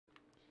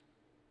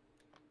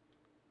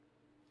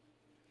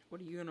What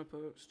are you gonna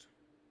post?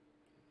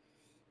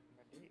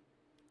 My dick.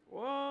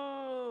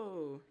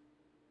 Whoa!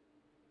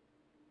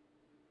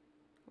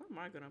 What am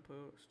I gonna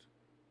post?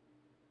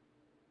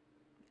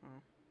 Oh,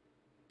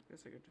 I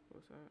guess I get to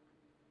post that.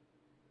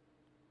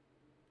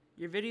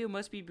 Your video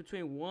must be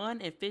between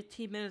 1 and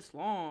 15 minutes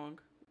long.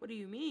 What do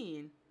you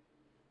mean?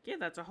 Yeah,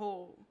 that's a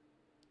whole.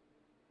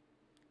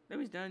 That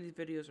means none of these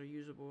videos are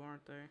usable,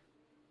 aren't they?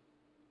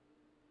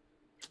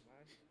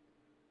 Mine.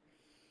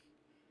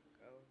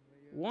 Oh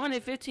my 1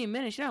 and 15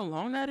 minutes. You know how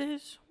long that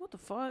is? What the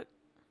fuck?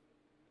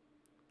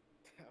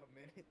 god. A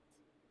minute.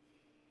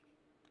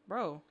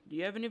 Bro, do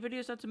you have any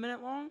videos that's a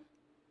minute long?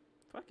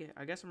 Fuck it.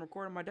 I guess I'm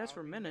recording my I desk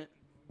for don't a even minute.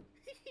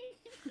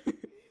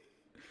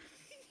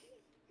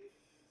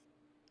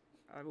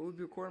 I will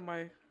be recording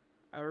my.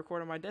 I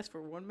recorded my desk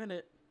for 1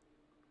 minute.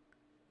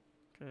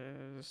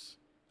 Cause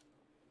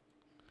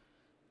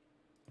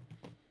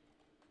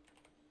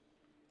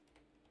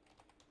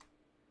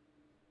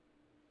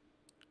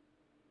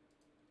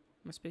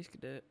I'm a space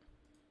cadet.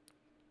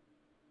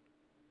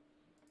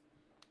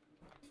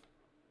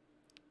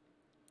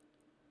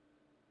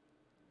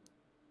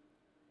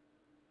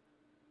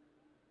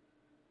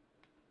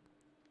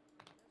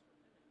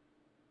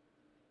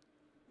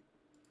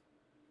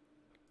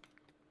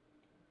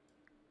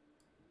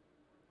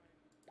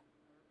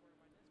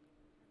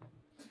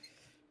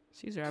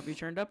 Caesar, have you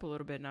turned up a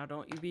little bit now?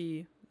 Don't you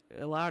be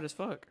loud as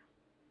fuck.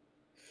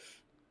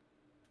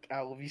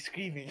 I will be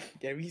screaming.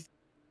 Gary.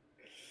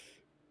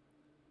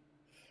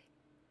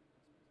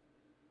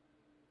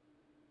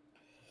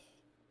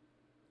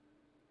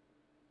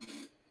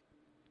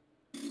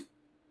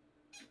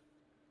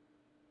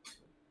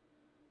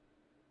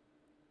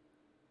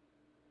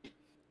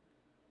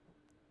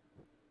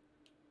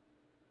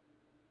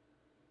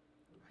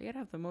 I gotta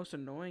have the most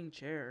annoying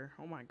chair.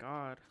 Oh my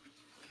god.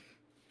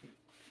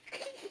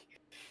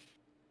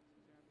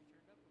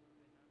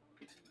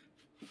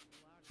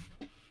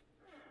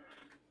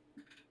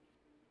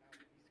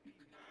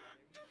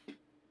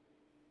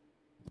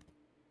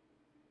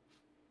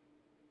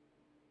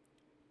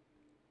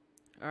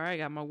 Alright,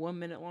 got my 1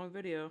 minute long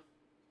video.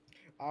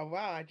 Oh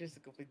wow! I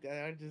just completed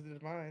that. I just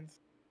did mine.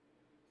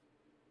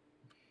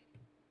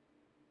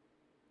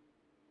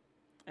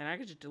 And I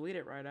could just delete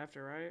it right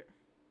after, right?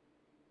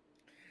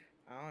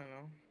 I don't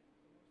know.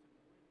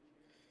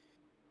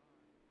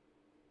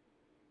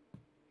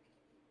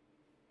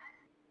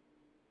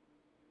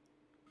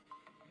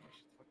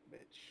 Fuck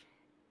bitch.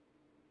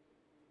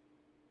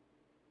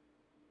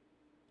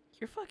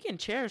 Your fucking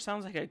chair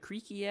sounds like a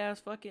creaky ass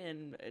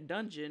fucking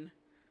dungeon.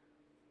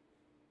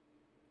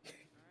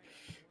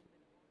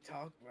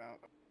 Talk about.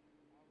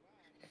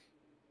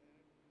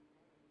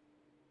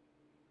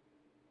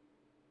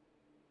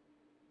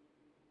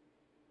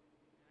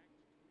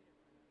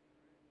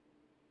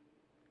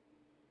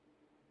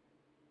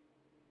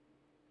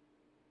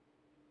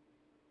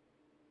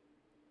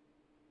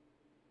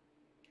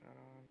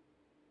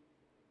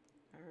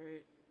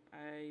 Alright,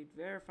 I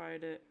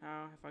verified it.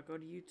 Now, if I go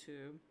to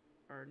YouTube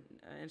or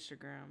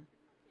Instagram.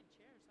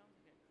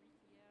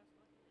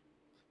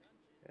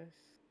 Yes.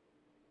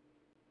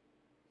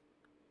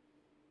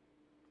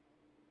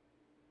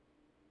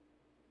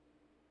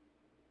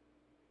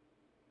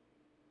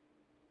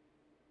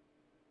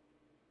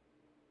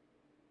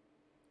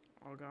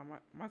 Oh god,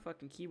 my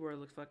fucking keyboard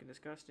looks fucking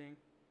disgusting.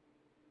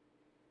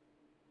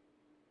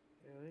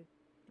 Really?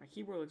 My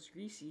keyboard looks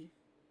greasy.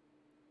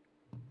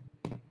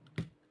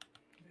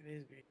 It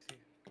is great too.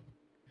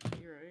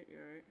 You're right,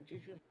 you're right. What you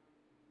feel?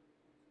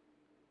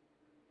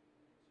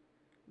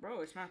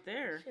 Bro, it's not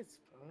there. Shit's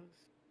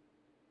paused.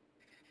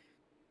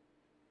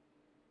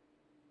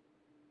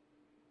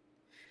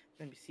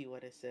 Let me see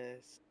what it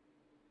says.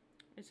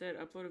 It said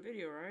upload a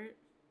video, right?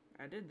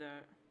 I did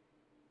that.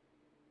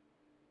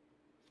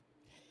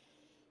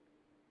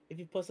 If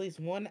you post at least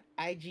one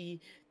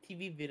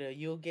IGTV video,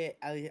 you'll get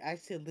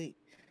accidentally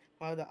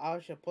one of the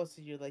option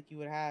posted you like you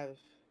would have.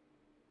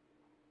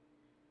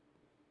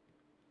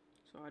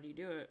 So how do you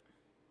do it?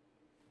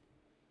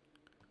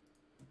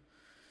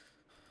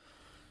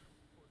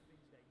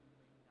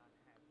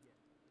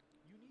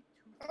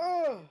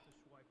 Oh!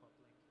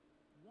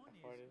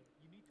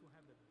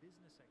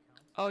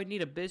 Oh, you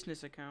need a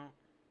business account.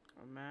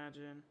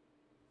 Imagine.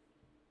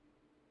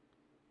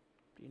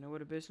 Do you know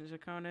what a business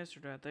account is,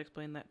 or do I have to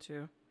explain that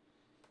too?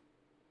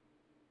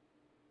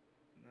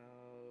 No.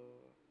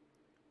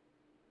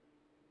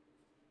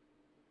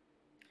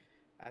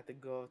 I have to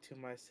go to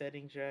my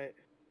settings, right?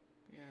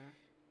 Yeah.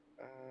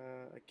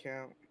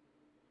 Account.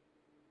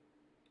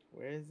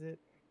 Where is it?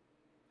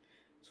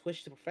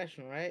 Switch to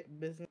professional, right?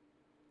 Business.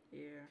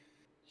 Yeah.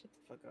 Shut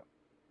the fuck up.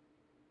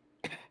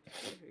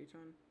 Your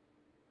turn.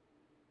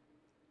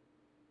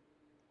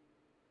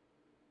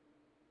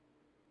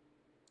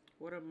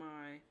 What am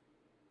I?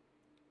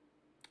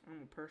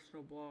 I'm a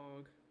personal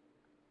blog.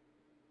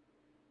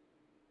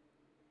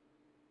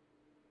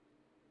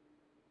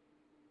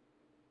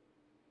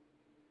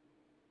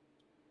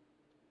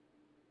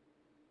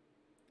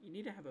 You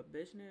need to have a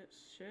business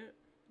shit?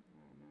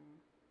 Oh no.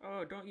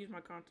 Oh, don't use my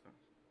content.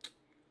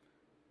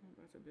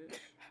 That's a bitch.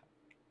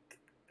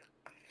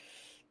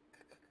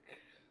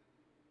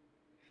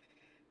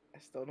 I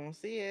still don't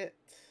see it.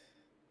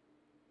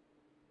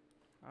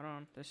 Hold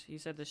on. This he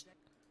said this. Second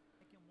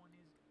one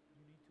is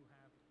you need to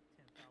have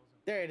 10,000.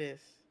 There it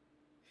is.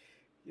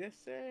 Yes,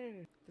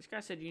 sir. This guy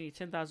said you need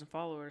 10,000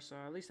 followers. So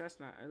at least that's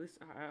not. At least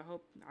I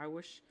hope. I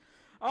wish.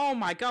 Oh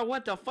my god!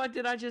 What the fuck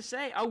did I just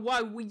say? Oh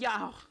why we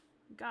yeah.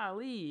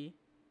 Golly.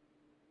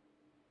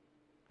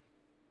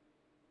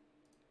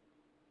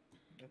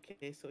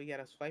 Okay, so we got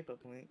a swipe up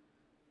link.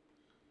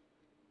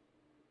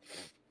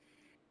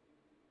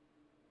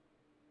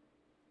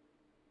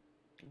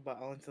 But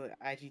onto the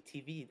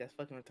IGTV, that's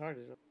fucking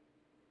retarded.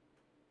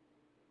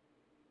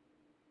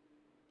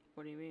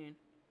 What do you mean?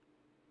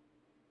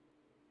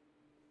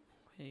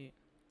 Wait.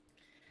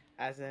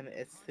 As in,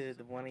 it's to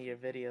the one of your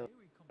videos. Here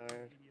we come to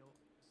Or... video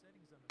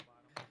settings on the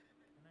bottom,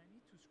 and I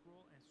need to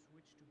scroll and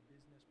switch to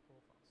business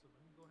profile. So let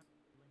me go ahead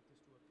and link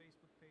this to a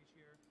Facebook page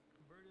here.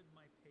 Converted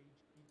my page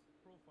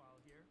profile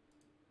here,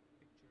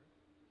 picture,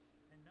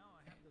 and now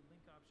I have the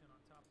link option on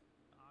top.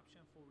 The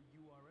option for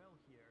URL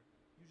here.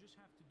 You just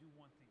have to do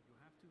one thing. You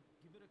have to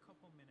give it a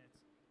couple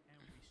minutes and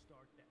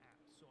restart the app.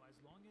 So as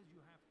long as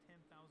you have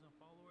 10,000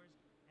 followers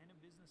and a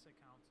business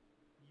account,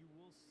 you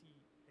will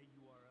see a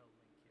URL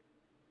link here.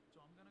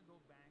 So I'm gonna go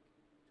back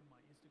to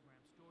my Instagram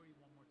story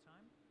one more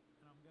time,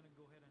 and I'm gonna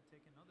go ahead and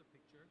take another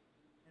picture,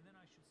 and then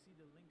I should see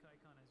the link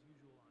icon as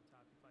usual on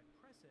top. If I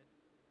press it,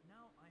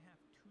 now I have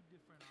two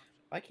different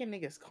options. Why can't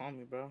niggas call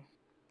me, bro?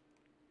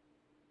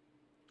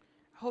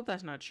 I hope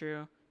that's not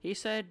true. He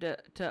said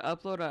to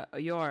upload a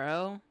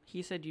URL.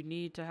 He said you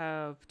need to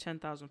have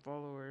 10,000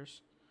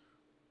 followers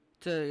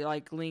to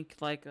like link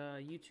like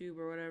YouTube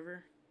or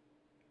whatever.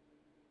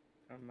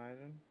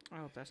 Imagine. I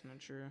hope that's not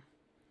true.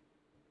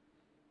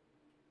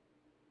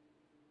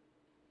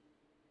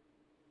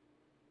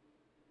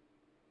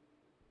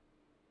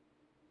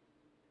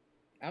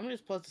 I'm gonna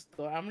just post the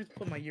store. I'm gonna just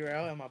put my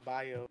URL in my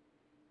bio.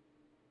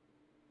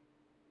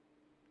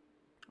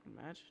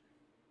 Imagine.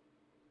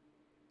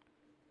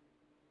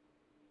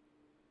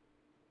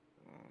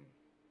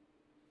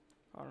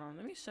 Hold on.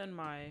 Let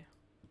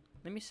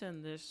me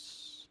send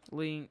this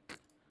link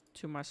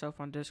to myself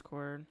on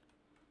Discord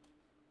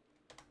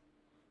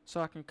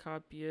so I can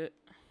copy it.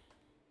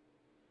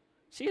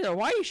 See, though,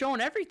 why are you showing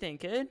everything,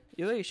 kid?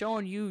 You're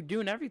showing you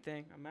doing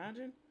everything.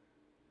 Imagine.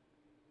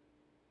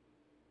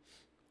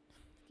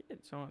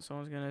 Kid, someone's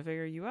gonna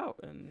figure you out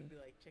and. Be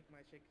like, check my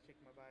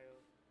bio.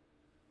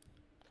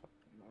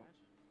 No.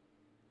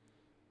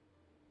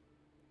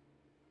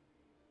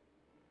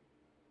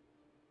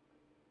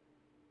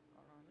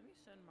 Hold on, let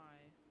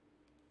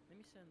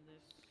me send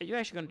this. Are you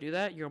actually gonna do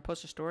that? You're gonna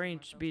post a story and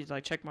just be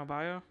like, check my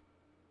bio?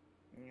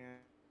 Yeah.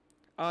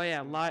 Oh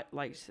yeah,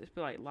 like it's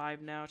be like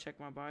live now. Check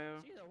my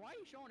bio. See, though, why are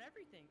you showing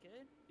everything,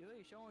 kid? You're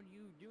showing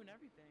you doing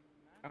everything.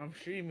 I'm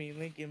streaming.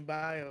 Link in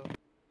bio.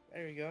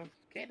 There we go.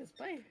 Okay, let's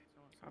play.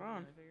 Hold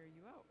on. Gonna figure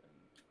you out.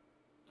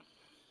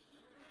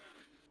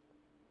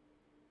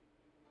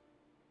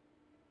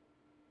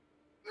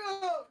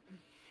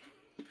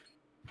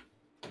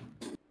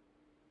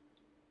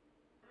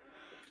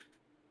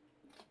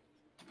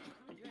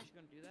 Are you actually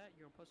gonna do that?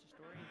 You're gonna post a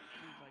story and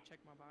be like, check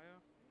my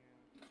bio?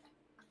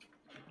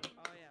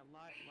 Oh yeah,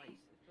 like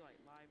it's like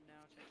live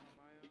now. Check my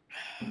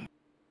bio.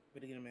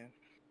 But again, man.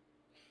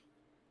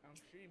 I'm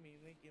streaming.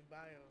 Link in bio.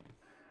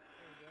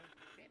 There we go.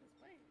 Okay, let's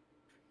play.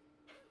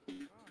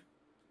 Oh.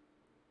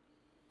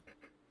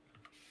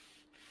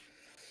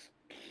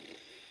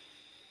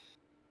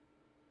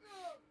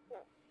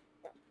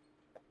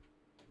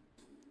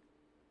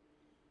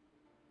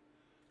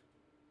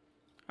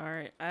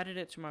 Alright, added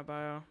it to my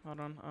bio. Hold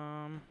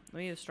on. Let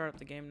me just start up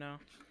the game now.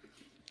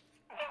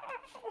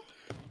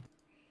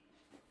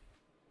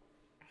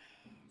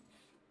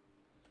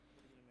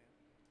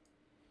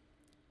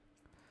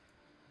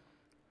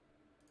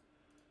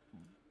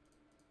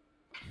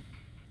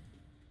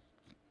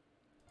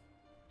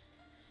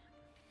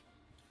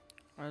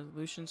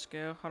 Resolution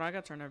scale. Hold on, I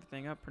gotta turn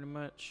everything up pretty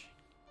much.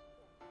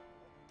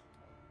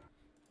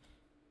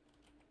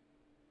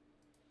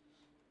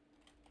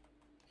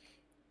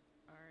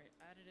 Alright,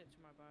 added it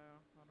to my bio.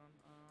 Hold on.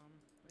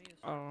 Let me just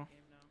start the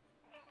game now.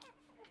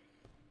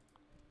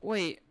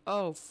 Wait,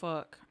 oh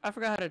fuck. I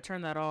forgot how to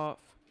turn that off.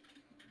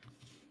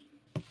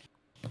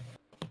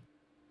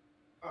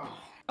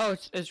 Oh,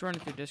 it's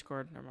running through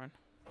Discord. Never mind.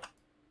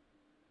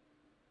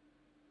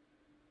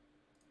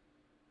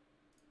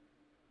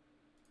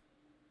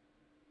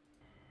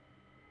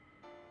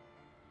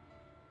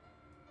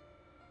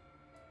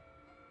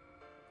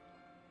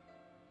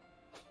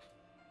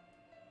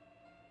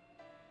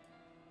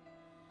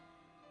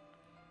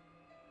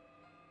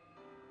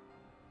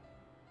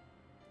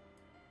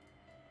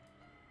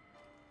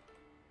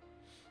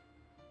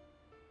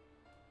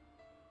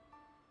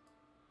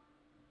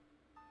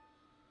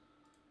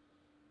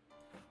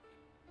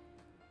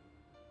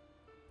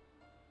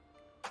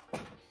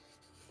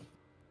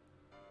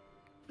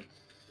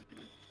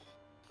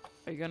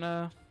 Are you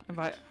gonna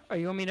invite? Are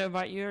you want me to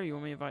invite you, or you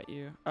want me to invite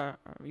you?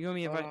 You want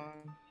me to invite?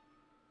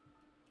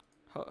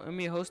 Let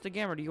me host the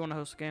game, or do you want to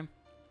host the game?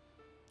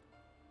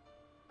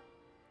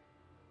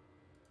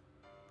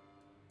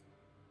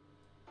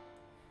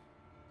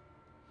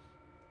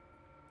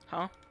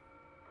 Huh?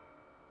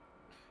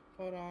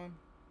 Hold on.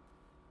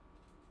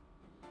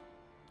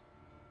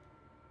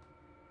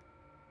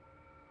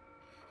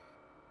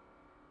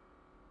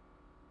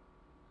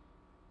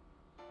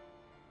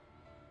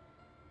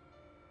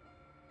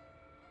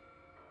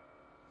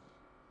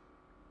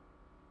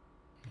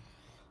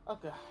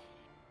 Okay.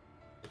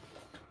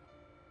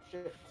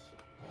 Shit.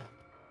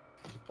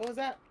 What was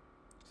that?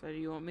 So do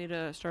you want me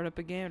to start up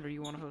a game, or do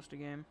you want to host a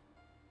game?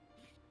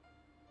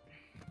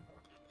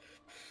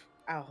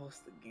 I'll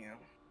host the game.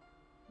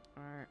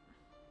 Alright.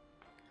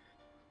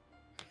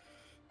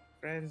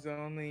 Friends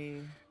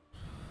only.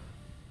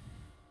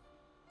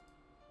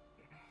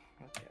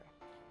 Okay.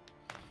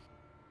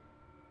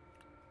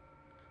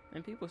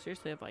 And people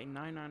seriously have like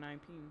 999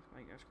 ping.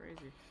 Like, that's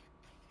crazy.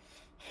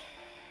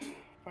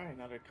 Probably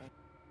another country.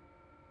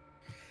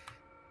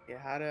 Yeah,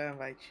 how to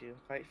invite you?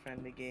 Invite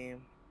friend the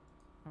game.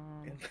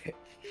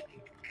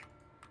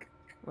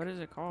 What is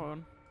it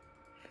called?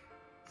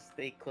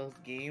 Stay close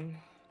game.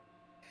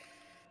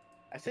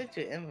 I sent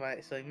you an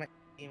invite, so you might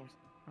game.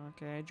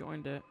 Okay, I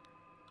joined it.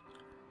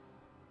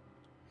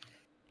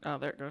 Oh,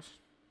 there it goes.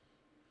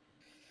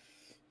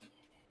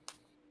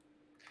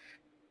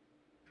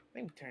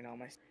 Let me turn on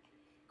my stuff.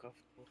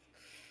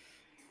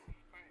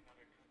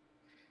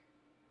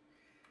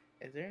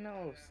 Is there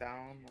no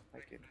sound?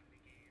 Like it?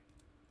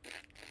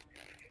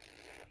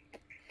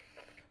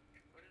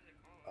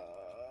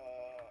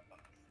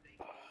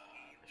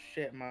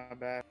 Shit, my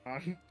bad.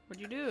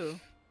 What'd you do?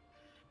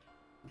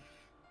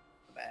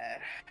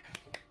 Bad.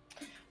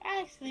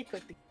 I actually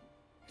put the.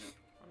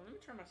 Hold on, let me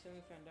turn my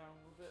ceiling fan down a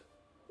little bit.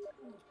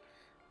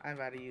 I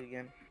invited you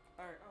again.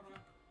 Alright, hold on.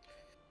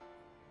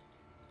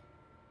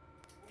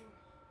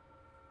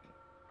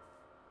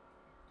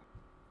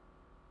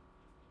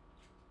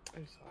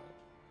 I saw it.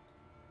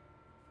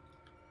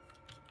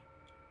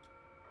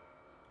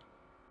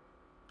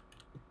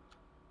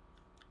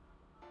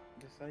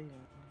 Just saw you.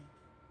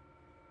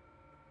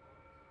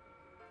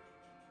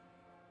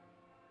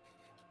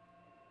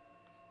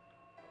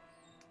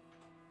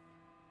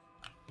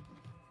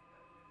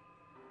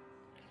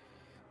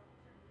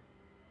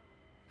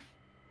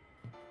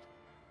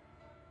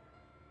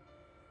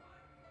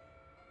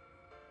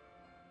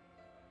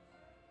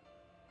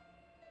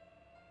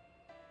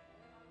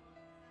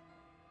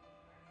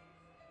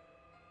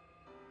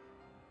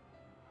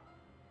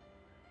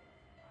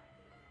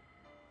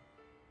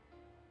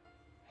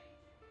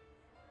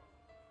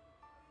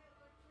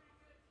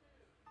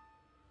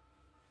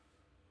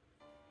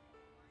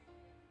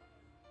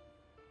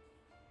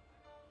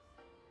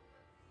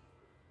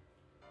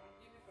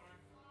 You'll be fine.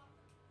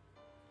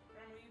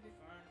 Grandma, you'll be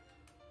fine.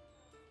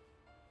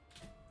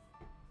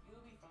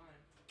 You'll be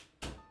fine.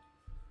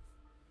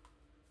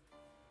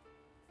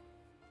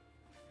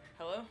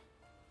 Hello?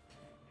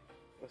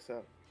 What's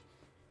up?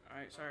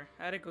 Alright, sorry.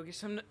 I had to go get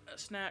some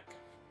snack.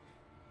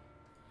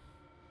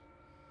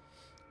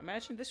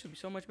 Imagine this would be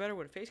so much better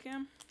with a face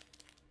cam.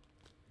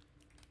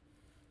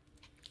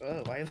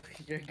 Oh, why you look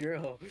at your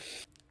girl?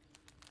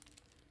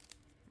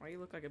 Why you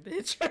look like a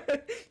bitch?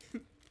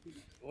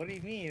 What do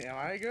you mean? Am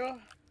I a girl?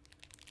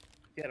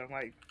 Yeah, I'm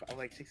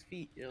like 6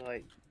 feet. You're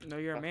like, No,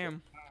 you're a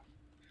ma'am.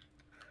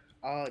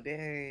 oh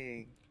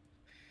dang.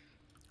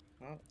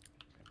 Well, there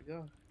we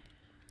go.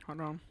 Hold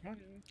on. Okay.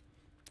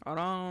 Hold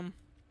on.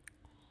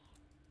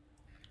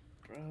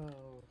 Bro,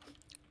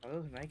 are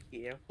those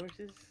Nike Air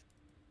Forces?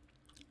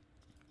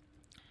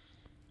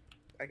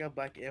 I got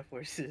black Air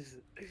Forces,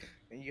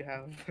 and you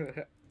have,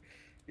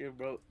 you're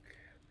broke.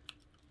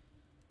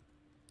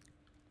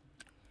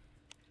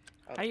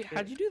 Oh,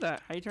 How'd you do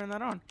that? How you turn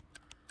that on?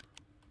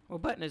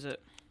 What button is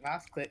it?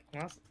 Mouse click,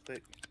 mouse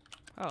click.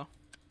 Oh.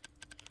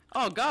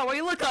 Oh god, why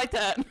you look like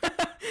that?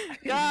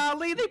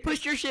 Golly, they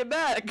pushed your shit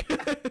back.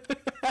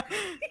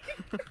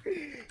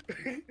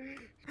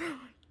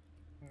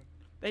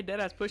 They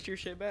deadass pushed your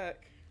shit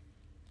back.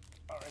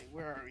 Alright,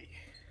 where are we?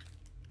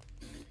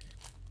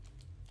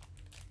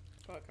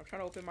 Fuck, I'm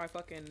trying to open my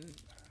fucking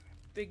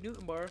Big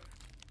Newton bar.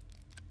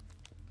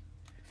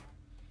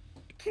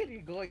 Kid,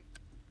 you're going.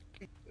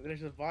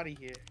 There's a body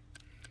here.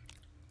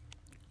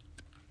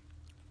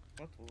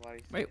 Multiple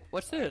bodies. Wait,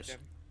 what's this?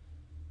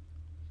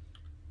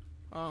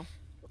 Oh,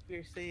 Hope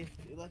you're safe.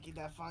 You're lucky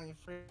that I found you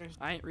first.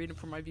 I ain't reading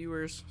for my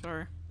viewers.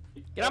 Sorry.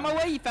 Get out my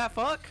way, you fat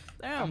fuck.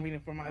 I'm Damn. reading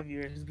for my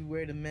viewers.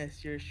 Beware the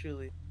mess, yours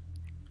truly.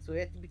 So we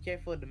have to be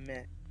careful of the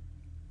mess.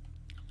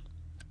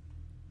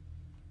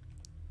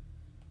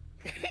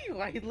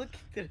 Why you looking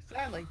to the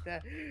side like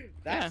that?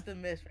 That's Yeah. the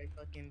mess right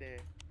fucking there.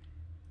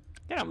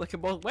 Yeah, I'm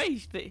looking both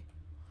ways. We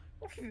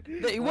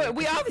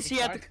obviously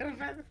have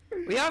to.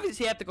 We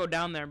obviously have to go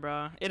down there,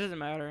 bro. It doesn't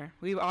matter.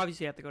 We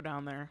obviously have to go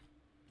down there.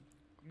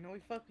 No, we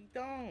fucking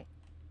don't.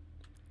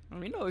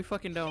 We know we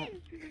fucking don't.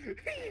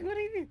 What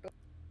do you mean?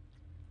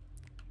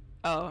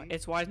 Oh,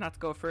 it's wise not to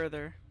go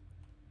further.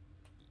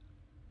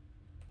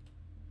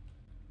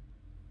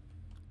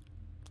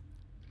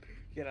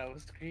 Get out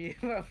of scream.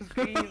 I was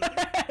screaming.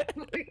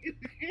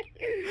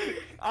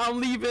 I'm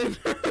leaving.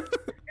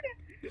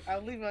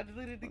 I'm leaving. I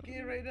deleted the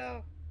game right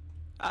now.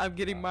 I'm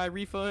getting my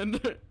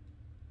refund.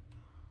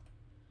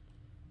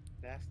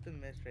 That's the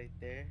miss right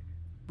there.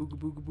 Booga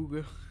booga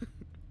booga.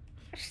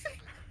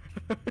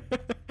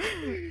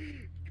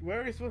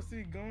 Where are we supposed to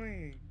be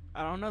going?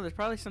 I don't know. There's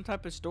probably some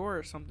type of store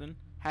or something.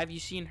 Have you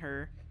seen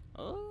her?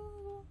 Oh.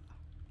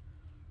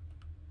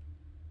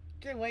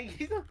 Okay, wait,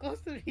 he's so close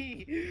to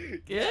me.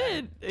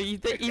 Good. You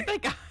think you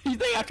think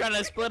I'm trying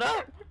to split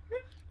up?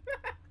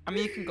 I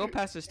mean, you can go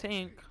past this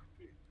tank.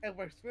 And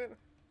we're split.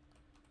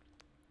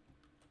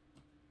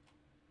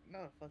 No,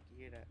 fuck you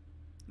hear that?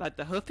 Like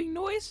the hoofing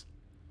noise?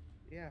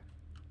 Yeah.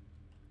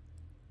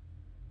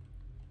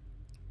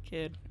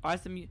 Kid, why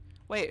is the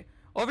wait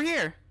over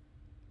here?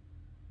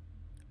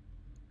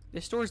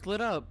 This store's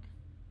lit up.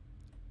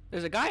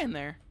 There's a guy in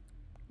there.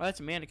 Oh, that's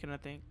a mannequin, I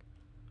think.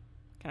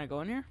 Can I go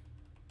in here?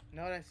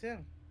 No, that's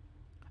him.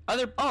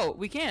 Oh,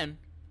 we can.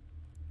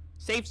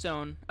 Safe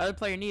zone. Other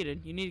player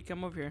needed. You need to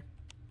come over here.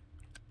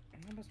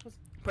 How am I supposed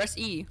to Press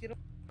E. get up?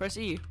 Press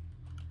E.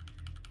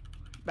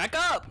 Back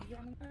up. You're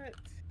on what?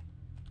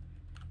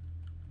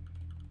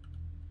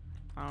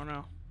 I don't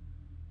know.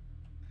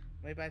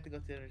 Maybe I have to go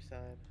to the other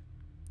side.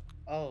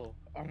 Oh.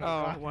 Oh my Oh,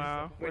 god.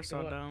 wow. We're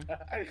so dumb.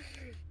 What's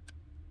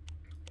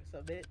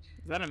up, bitch?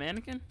 Is that a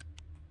mannequin?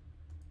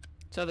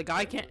 So the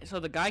guy can't.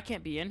 So the guy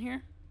can't be in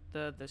here.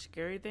 The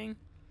scary thing.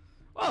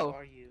 Who Oh.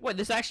 are you? Wait,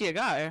 this is actually a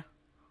guy.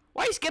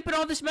 Why are you skipping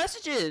all these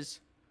messages?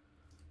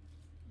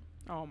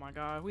 Oh my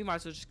god. We might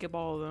as well just skip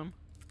all of them.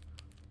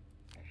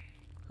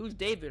 Who's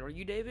David? Are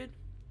you David?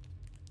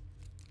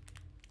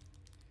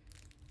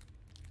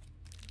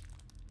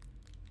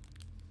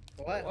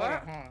 What?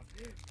 What? Hold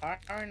on.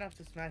 Power enough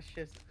to smash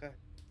ships.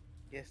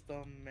 Yes,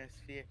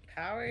 Stomosphere.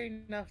 Power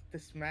enough to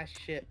smash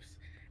ships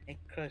and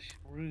crush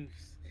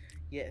roofs.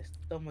 Yes,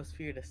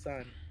 Stomosphere the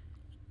sun.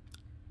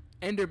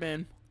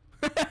 Enderman.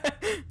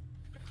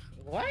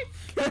 What?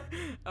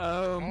 I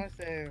um. want to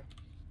say.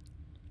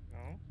 No.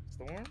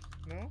 Storm?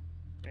 No.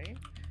 Rain?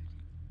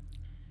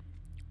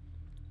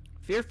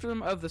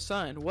 Fearsome of the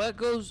sun. What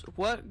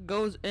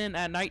goes in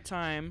at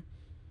nighttime?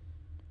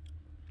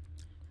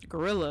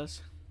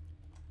 Gorillas.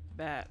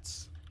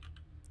 Bats.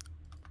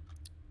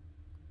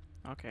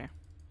 Okay.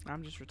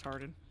 I'm just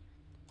retarded.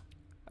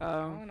 I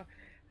don't know.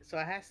 So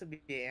it has to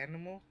be an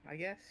animal, I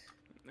guess.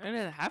 It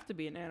doesn't have to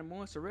be an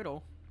animal. It's a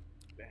riddle.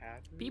 It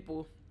has to be.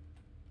 People.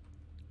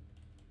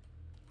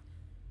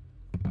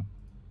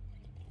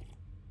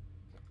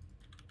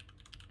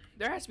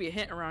 There has to be a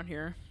hint around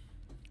here.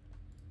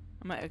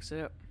 I might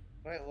exit up.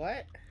 Wait,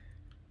 what?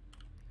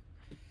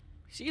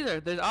 See there.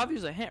 There's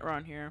obviously a hint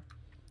around here.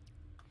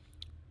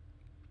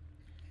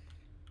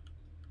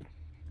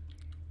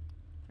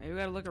 Maybe we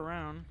gotta look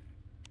around.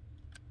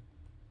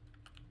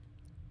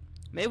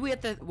 Maybe we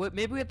have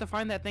to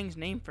find that thing's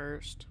name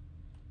first.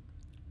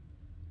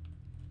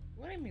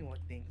 What do you mean, what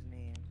thing's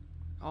name?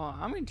 Oh,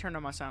 I'm gonna turn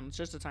on my sound. It's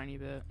just a tiny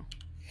bit.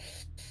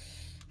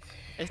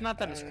 It's not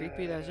that it's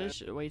creepy. That's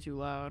just way too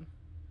loud.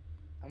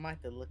 I might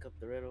have to look up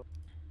the riddle.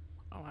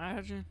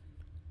 Imagine.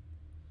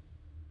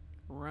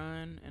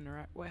 Run,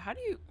 interact. Wait, how do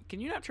you? Can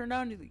you not turn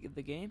down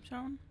the game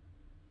sound?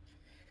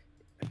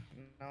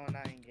 No,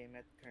 not in game. I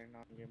have to turn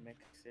on your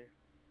mixer.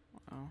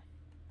 Oh.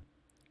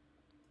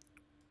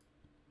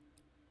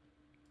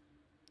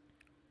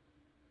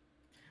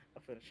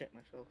 I'm finna shit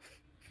myself.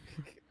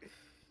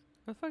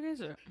 What the fuck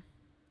is it?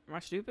 Am I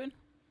stupid?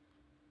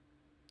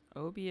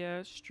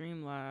 OBS,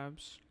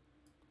 Streamlabs.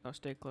 Oh,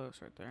 stay close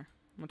right there.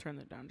 I'm gonna turn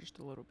that down just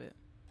a little bit.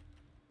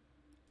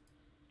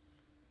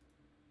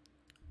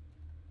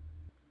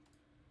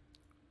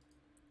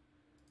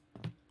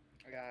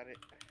 I got it.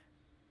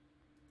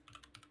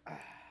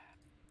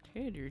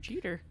 Hey, you're a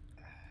cheater.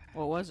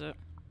 What was it?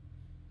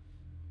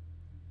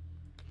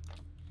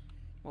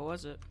 What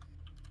was it?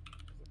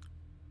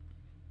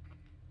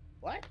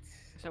 What?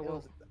 So It what-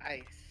 was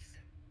ice.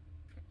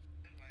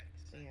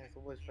 Yeah,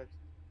 so what's but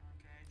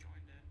Okay, I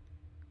joined it.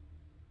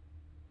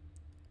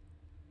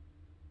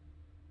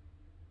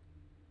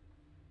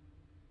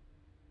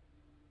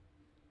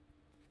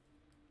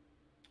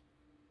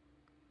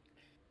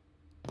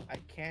 I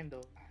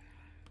candle.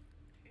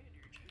 Hey,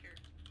 you're a cheater.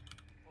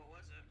 What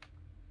was it?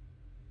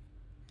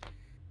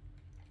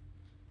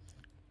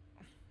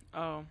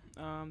 Oh,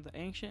 the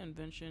ancient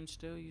invention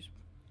still used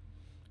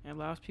and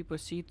allows people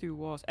to see through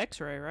walls.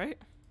 X-ray, right?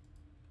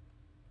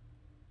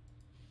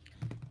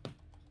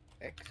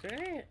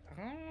 X-ray?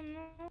 I don't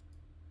know.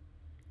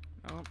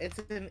 Oh, It's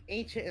an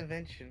ancient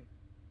invention.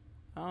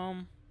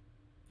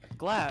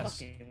 glass.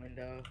 Fucking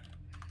window.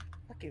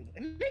 Fucking.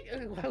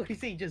 Why would you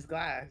say just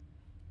glass?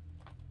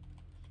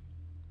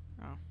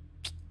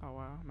 Oh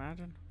wow,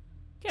 imagine.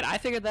 Kid, I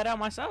figured that out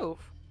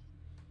myself.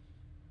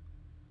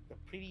 The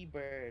pretty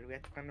bird. We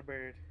have to find a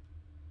bird.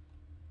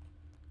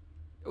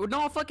 Oh,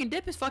 no, fucking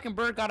dip his fucking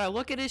bird gotta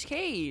look at his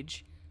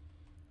cage.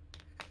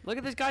 Look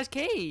at this guy's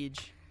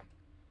cage.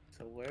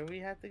 So where we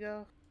have to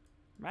go?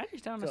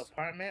 Magic's down To this.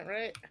 apartment,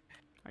 right?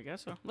 I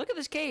guess so. Look at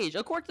this cage.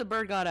 Of course the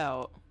bird got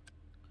out.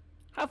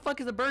 How the fuck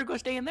is the bird gonna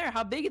stay in there?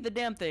 How big is the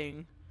damn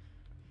thing?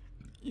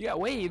 You got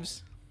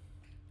waves.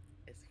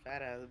 It's a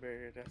fat ass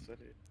bird. That's what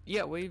it. You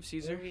got waves,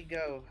 Where Caesar. we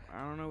go?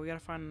 I don't know. We gotta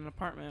find an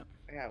apartment.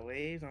 I got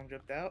waves. I'm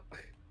dripped out.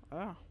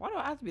 Oh, why do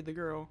I have to be the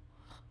girl?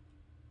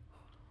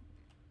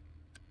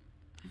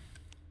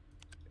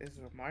 This is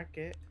a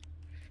market.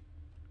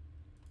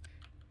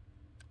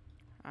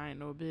 I ain't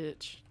no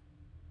bitch.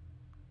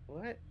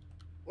 What?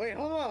 Wait,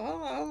 hold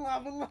on.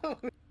 I'm alone.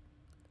 Hold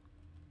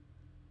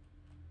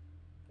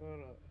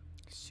on.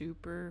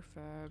 Super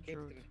Fab It's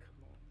Road. gonna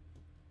come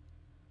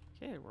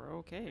on. Okay, we're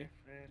okay.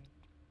 Friend,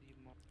 you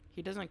mo-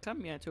 He doesn't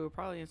come yet, so we're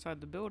probably inside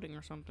the building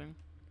or something.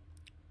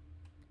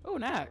 Oh,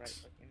 an right axe.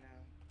 fucking now.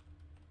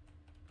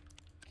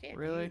 Can't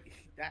Really? be-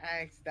 That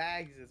axe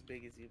is as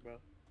big as you, bro.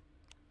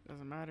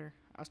 Doesn't matter.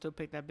 I'll still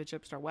pick that bitch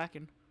up, start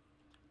whacking.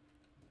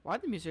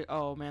 Why'd the music?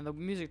 Oh man, the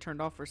music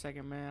turned off for a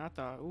second, man. I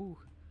thought, ooh.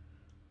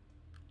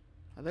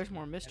 Oh, there's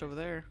more mist over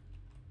there.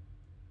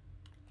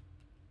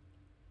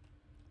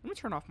 Let me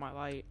turn off my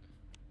light.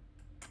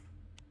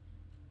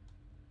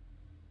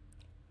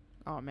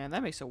 Oh man,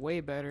 that makes it way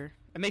better.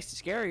 It makes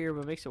it scarier,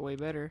 but makes it way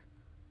better.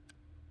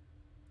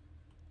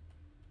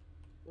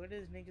 Where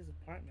is nigga's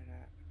apartment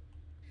at?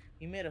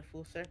 He made a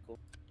full circle.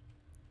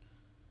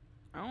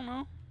 I don't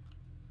know.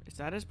 Is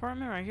that his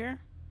apartment right here?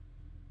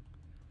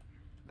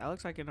 That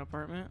looks like an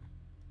apartment.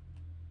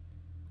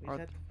 We Or-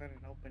 just have to find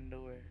an open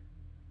door.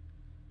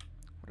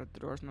 What if the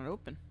door's not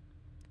open?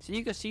 See,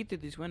 you can see through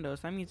these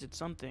windows. That means it's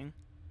something.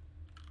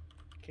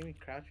 Can we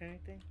crouch or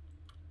anything?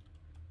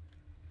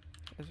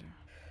 Is there?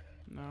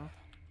 No.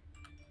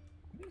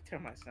 Let me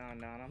turn my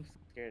sound down. I'm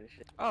scared of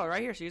shit. Oh,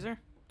 right here, Caesar.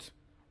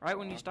 Right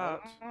when you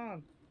stopped. Hold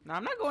on. No,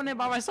 I'm not going in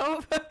by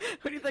myself.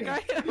 Who do you think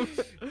I am?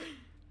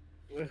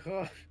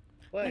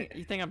 What?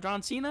 You think I'm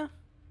John Cena?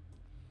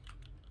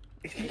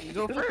 You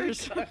go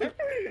first.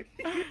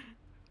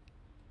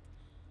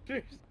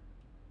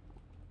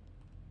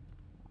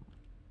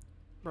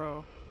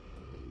 Bro.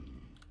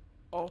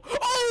 Oh.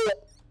 Oh!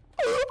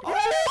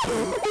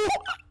 Oh!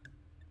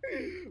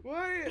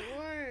 What?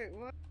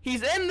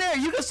 He's in there.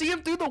 You can see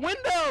him through the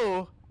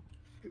window.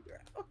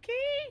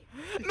 Okay.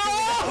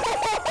 No!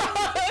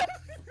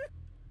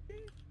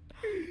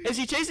 Is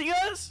he chasing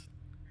us?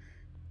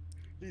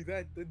 He's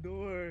at the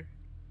door.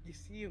 You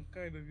see him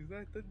kind of. He's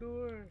at the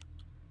door.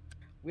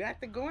 We have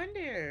to go in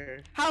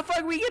there. How the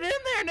fuck we get in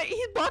there?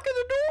 He's blocking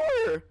the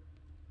door.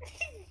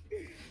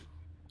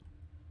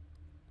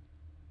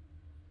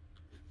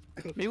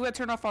 Maybe we gotta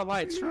turn off our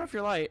lights. Turn off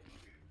your light.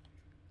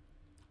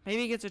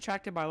 Maybe he gets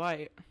attracted by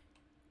light.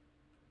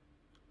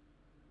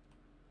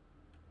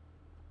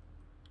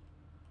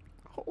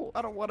 Oh,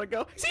 I don't want to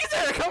go.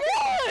 Caesar, come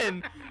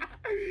on!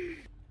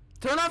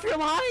 Turn off your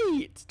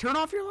light. Turn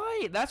off your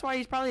light. That's why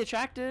he's probably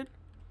attracted.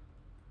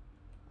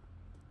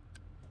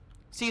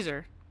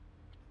 Caesar.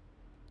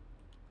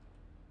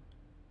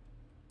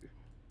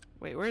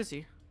 Wait, where is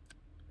he?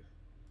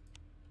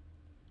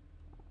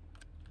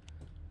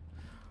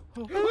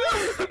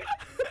 Oh.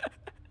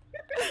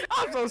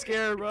 I'm so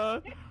scared,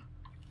 bro.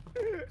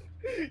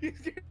 You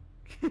scared?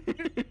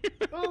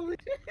 Holy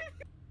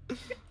shit.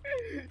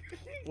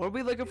 What are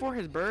we looking for?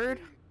 His bird?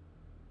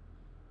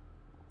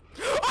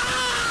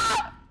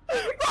 Ah!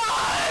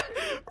 Run!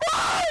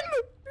 Run!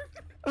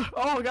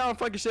 Oh my god, I'm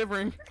fucking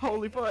shivering.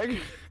 Holy fuck.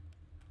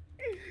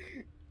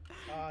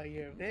 Oh,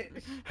 you're a bitch.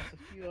 That's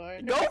what you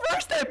are. Go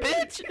first then,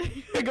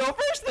 bitch! Go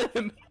first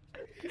then!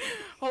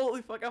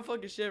 Holy fuck, I'm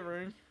fucking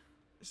shivering.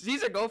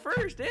 Caesar, go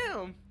first,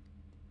 damn.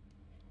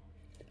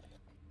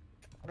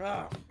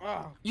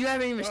 You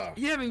haven't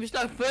even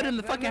stepped foot in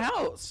the fucking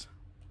house.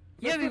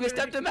 You haven't even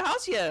stepped in the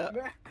house yet.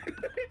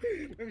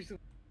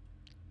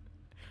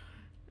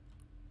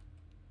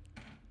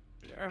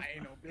 I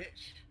ain't no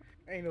bitch.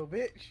 I ain't no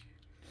bitch.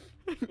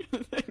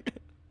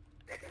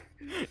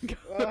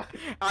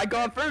 I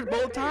gone first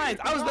both times.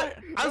 I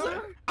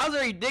was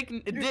already dick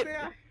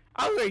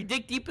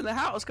deep in the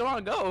house. Come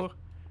on, go.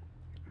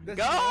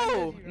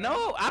 Go.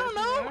 No, I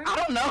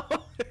don't know.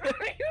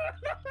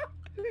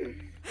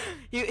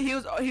 He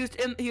was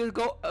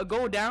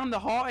go down the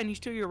hall and he's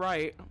to your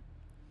right.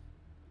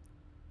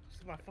 This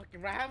is my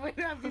fucking right.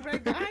 I'll be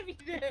right behind you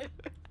then.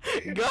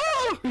 Go.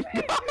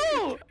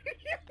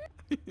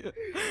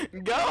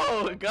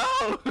 Go.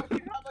 How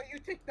about you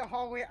take the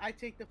hallway? I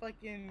take the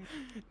fucking.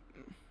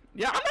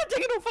 Yeah, I'm not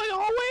taking no fucking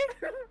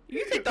hallway.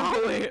 You take the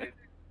hallway.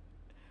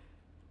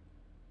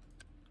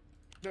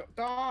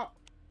 Stop.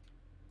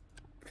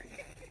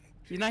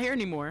 He's not here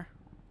anymore.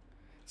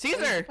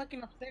 Caesar, He's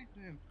fucking upstairs,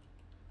 man.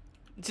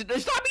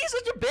 stop being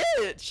such a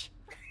bitch.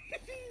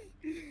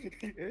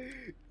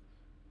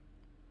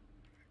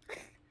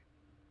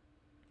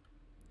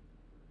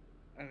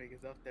 I think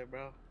it's up there,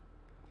 bro.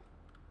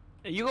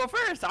 You go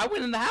first. I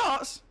went in the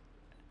house.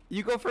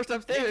 You go first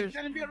upstairs. He's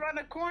gonna be around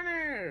the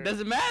corner.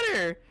 Doesn't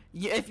matter.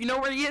 If you know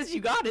where he is,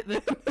 you got it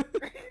then.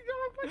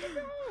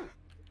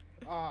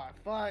 Oh,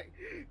 fuck.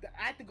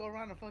 I have to go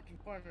around the fucking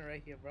corner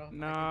right here, bro.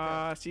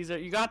 Nah, Caesar,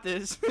 you got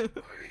this.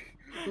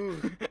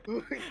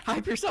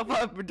 Hype yourself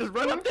up. Just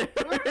run up there.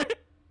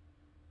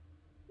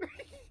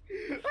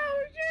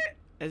 Oh,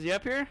 Is he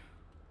up here?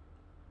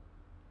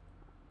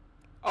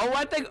 Oh,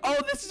 I think. Oh,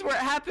 this is where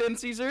it happened,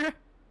 Caesar.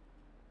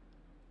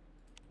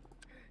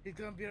 He's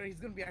gonna be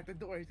at the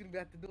door. He's gonna be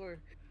at the door.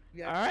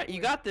 All right,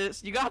 you got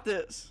this. You got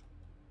this.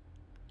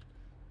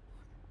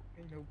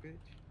 Ain't no bitch.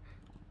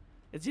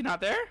 Is he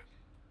not there?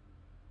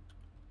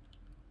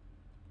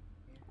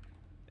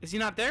 Is he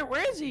not there?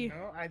 Where is he?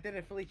 No, I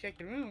didn't fully check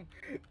the room.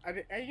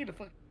 I ain't gonna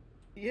fuck.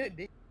 Yeah,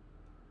 dick.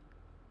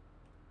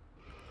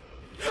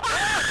 Run!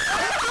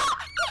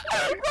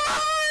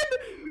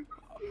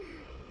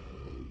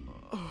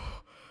 Oh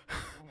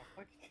my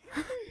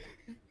fucking.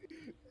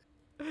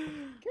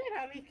 Kid,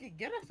 how did you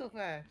get us so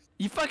fast?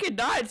 You fucking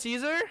died,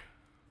 Caesar.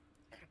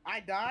 I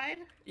died?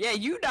 Yeah,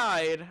 you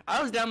died.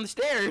 I was down the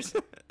stairs.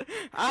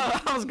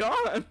 I was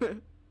gone.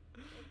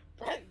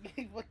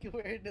 You fucking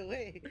were in the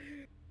way.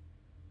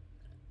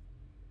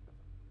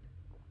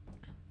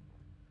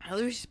 At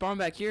least she spawned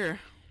back here.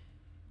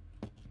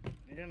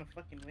 You're gonna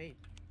fucking wait.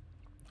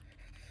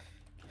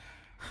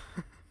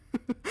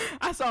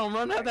 I saw him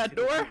run out that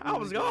door. I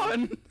was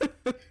gone.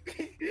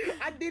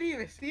 I didn't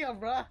even see him,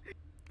 bro.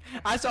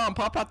 I saw him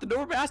pop out the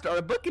door, but I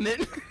started booking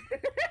it.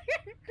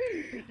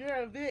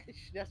 You're a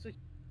bitch. That's what.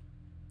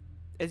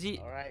 Is he?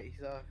 Alright,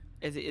 so.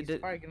 Is it? He's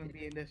probably gonna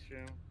be in this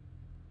room.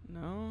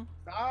 No.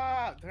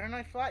 Stop! Turn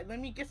my flight. Let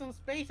me get some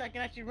space. I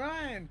can actually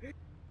run.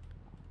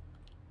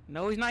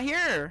 No, he's not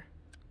here.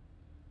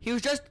 He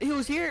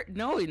was here.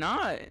 No, he's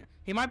not.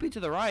 He might be to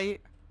the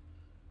right.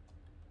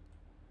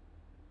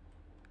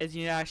 Is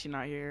he actually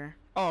not here?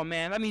 Oh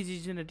man, that means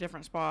he's in a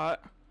different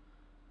spot.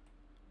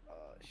 Oh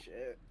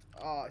shit.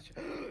 Oh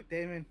shit.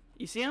 Damon.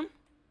 You see him?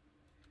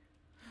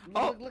 Look,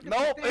 Oh, look no,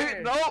 at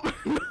there. no,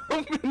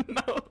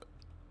 no.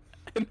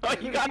 No,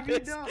 you got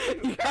this.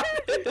 You got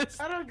this.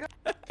 I don't got.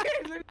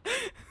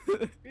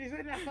 He's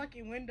in that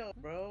fucking window,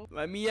 bro.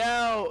 Let me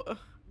out.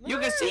 You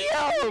can Look, see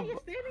You're him.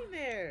 standing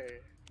there.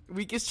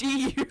 We can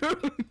see you.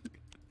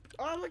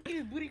 Oh, look at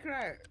his booty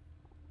crack.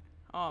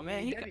 Oh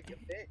man, Hey, daddy, you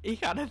he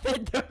got a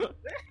fit though.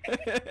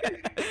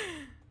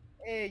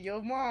 Hey,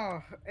 yo,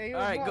 mom. Hey, yo,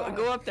 All right, mom.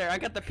 go up there. I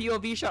got the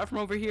POV shot from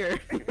over here.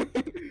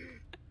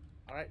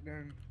 All right,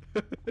 then.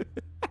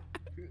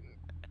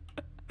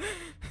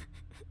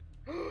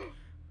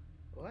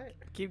 What?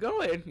 Keep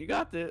going. You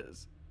got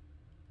this.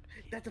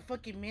 That's a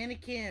fucking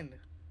mannequin.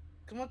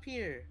 Come up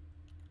here.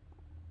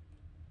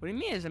 What do you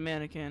mean it's a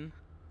mannequin?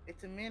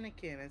 It's a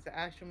mannequin. It's an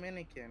actual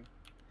mannequin.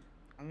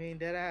 I mean,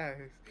 that ass.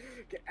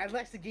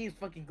 Unless the game's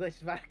fucking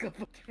glitched back up.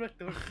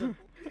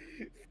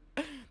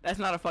 That's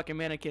not a fucking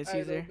mannequin,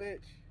 Alright, Caesar. little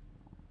bitch.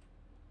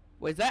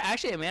 Wait, is that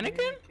actually a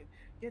mannequin?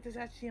 Yeah, there's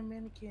actually a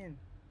mannequin.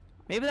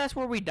 Maybe that's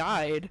where we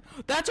died.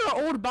 That's our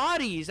old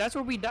bodies. That's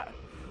where we died.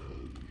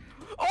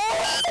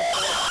 Oh!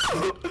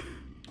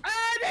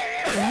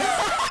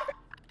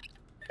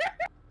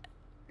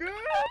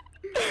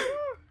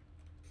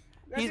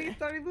 He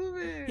started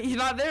moving. He's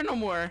not there no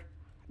more.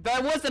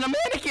 That wasn't a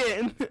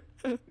mannequin.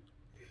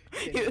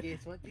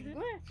 It's fucking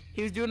glitch.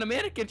 He was doing a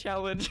mannequin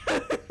challenge.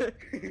 I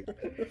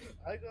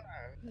got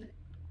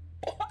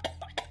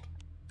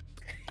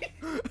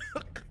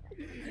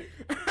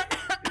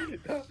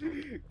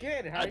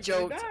Good. How I you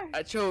choked. die?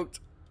 I choked.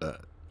 Why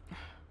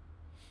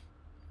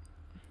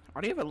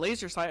do you have a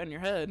laser sight on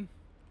your head?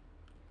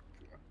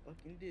 I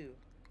fucking do.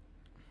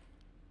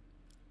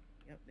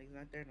 Yep, nigga's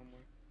not there no more.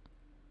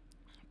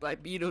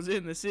 Black Beetle's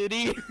in the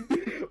city.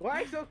 Why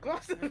are you so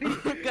close to me? You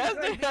think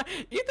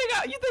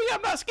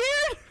I'm not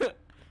scared?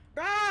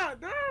 Nah,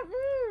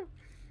 move.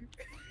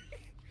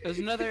 There's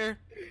another.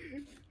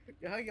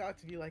 Yo, you ought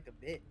to be like a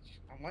bitch.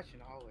 I'm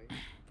watching always.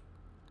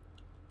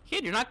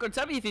 Kid, you're not gonna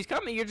tell me if he's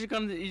coming. You're just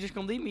gonna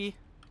leave me.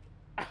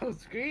 I was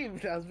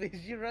screaming. I was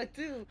making you run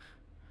too.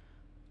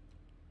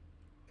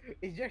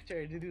 It's your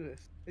turn to do this.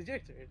 It's your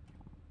turn.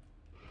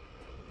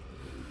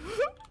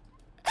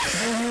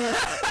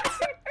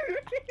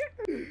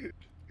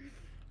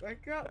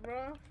 Wake up,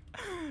 bro.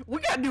 We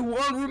gotta do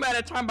one room at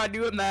a time by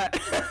doing that.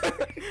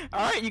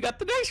 All right, you got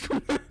the next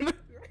room.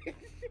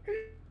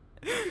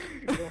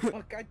 Yo,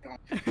 fuck, I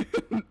don't.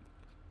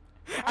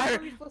 How are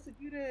we supposed to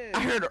do this? I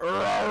heard.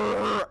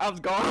 I was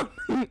gone.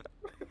 Around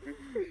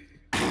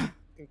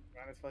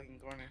this fucking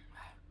corner.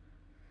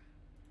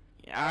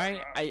 Yeah, all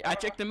right. I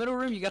checked the middle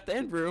room. You got the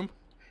end room.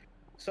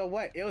 So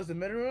what? It was the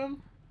middle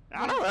room?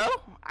 I don't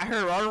know. I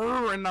heard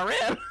and I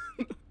ran.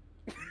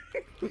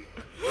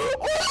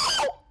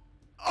 Oh!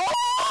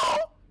 Oh!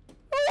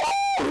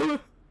 Oh!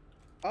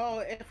 Oh,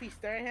 if we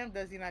stare at him,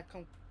 does he not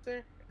come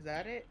closer? Is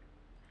that it?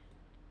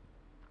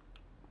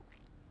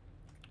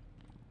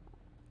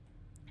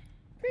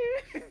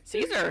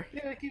 Caesar.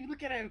 Yeah, keep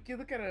look at him. Keep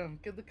look at him.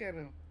 Keep look at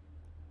him.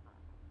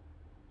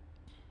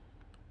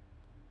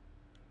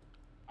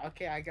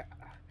 Okay, I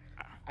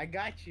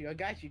got you. I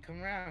got you.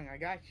 Come around. I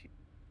got you.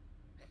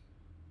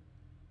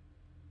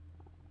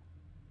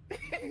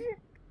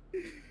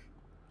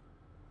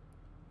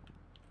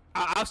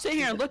 I'll sit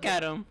here and look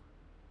at him.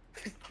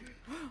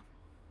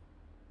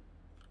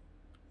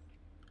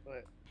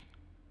 What?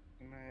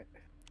 I'm not.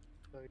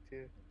 Sorry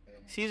too.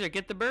 Caesar,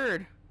 get the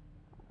bird.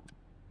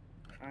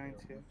 Trying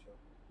to.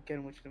 Get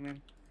him, which come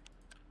in.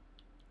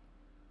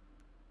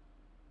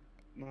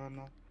 No,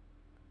 no.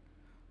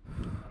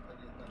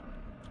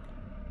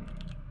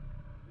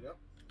 Yep.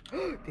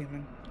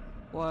 Demon.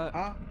 What?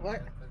 Huh?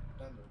 What?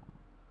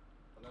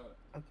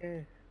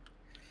 Okay.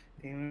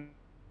 Demon.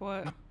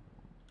 What?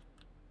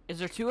 Is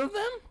there two of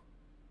them?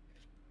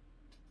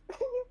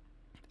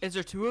 Is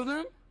there two of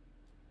them?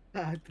 I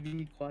have to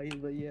be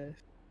quiet, but yes.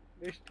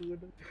 There's two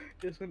of them.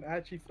 This one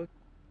actually fuck.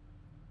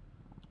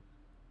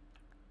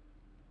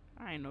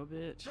 I ain't no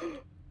bitch.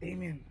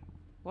 Damien.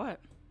 What?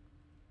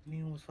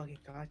 He almost fucking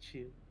got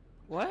you.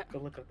 What? Go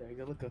look up there.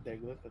 Go look up there.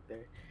 Go look up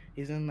there.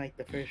 He's in like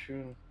the first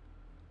room.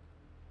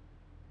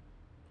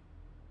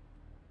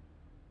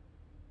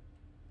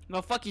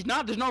 No, fuck, he's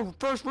not. There's no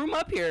first room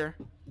up here.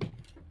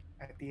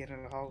 At the end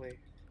of the hallway.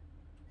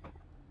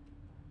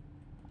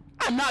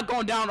 I'm not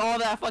going down all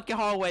that fucking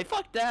hallway.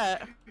 Fuck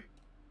that.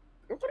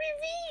 What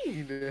do you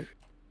mean?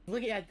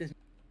 Look at this.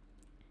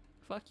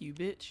 Fuck you,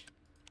 bitch.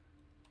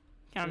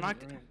 Can I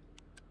knock? Room.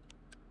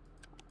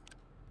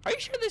 Are you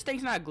sure this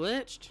thing's not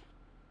glitched?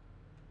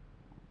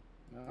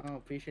 No,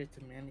 I'm pretty sure it's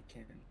a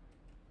mannequin.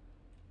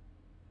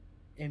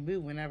 It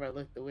moved whenever I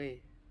looked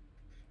away.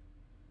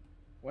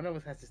 One of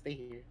us has to stay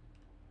here.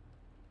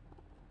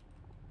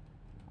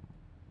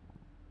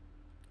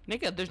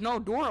 Nigga, there's no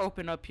door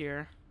open up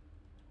here.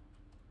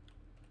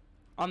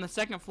 On the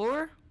second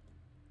floor?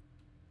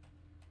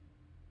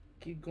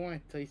 Keep going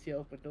until you see an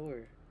open door.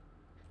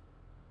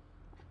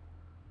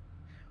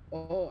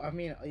 Oh, I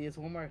mean, it's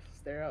one more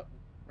stair up.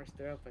 More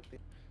stair up, I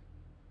think.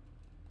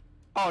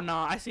 Oh, no,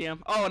 I see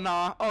him. Oh,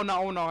 no. Oh,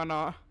 no, oh, no,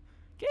 no.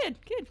 Kid.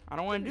 I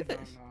don't want to do No,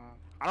 this. no.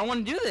 I don't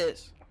want to do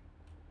this.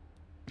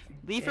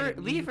 Leave her, Hey,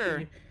 leave her.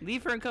 you-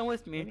 Leave her and come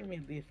with What do me. you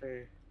mean leave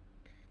her?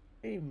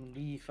 What do you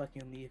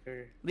mean leave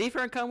her? Leave her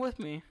and come with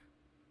me.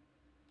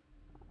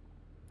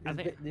 I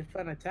think- They're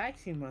trying to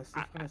taxi us.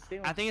 They're trying to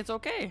stay I think it's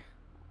okay.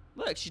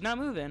 Look, she's not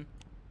moving.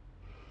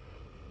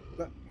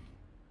 But-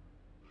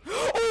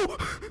 Oh!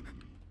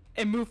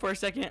 It moved for a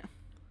second.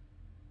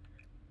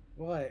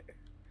 What?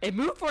 It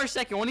moved for a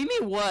second. What do you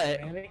mean,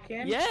 what?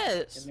 Mannequin?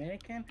 Yes. The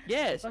mannequin?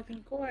 Yes.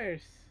 Fucking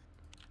course.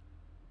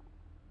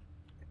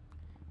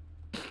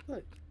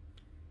 Look.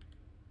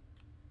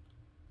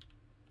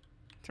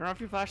 Turn off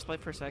your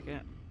flashlight for a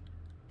second.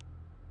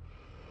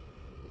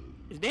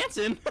 He's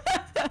dancing.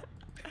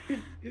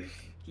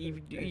 he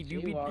do be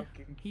Jaywalking.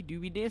 he do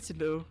be dancing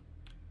though.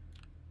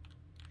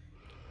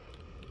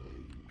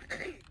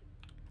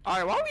 All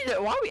right,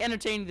 why are we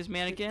entertaining this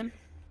mannequin?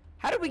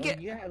 How did we Well,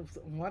 get? yeah,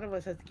 one of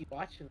us has to keep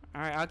watching.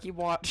 All right, I'll keep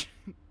watch.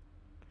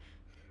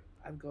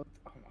 I'd go.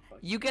 Oh my fuck.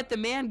 You get the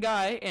man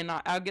guy, and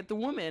I'll get the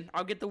woman.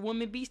 I'll get the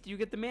woman beast. You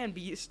get the man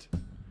beast.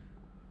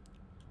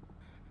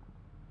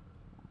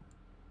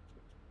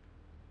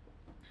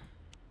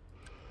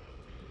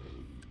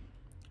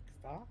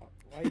 Stop.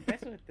 Why are you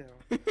messing with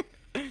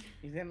them?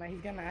 He's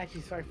gonna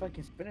actually start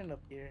fucking spinning up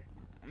here.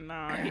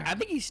 Nah, I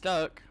think he's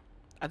stuck.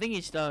 I think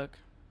he's stuck.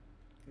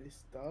 He's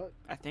stuck.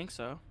 I think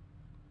so.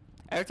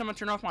 Every time I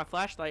turn off my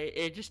flashlight,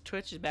 it just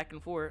twitches back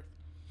and forth.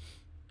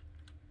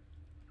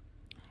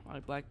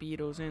 Like Black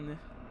Beatles in the.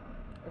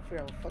 I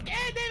forgot what fuck. Yeah,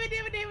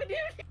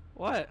 David.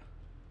 What?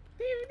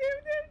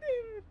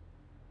 David.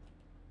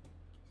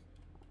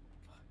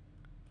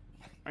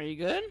 Are you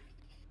good?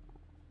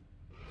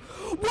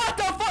 What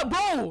the fuck,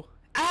 bro?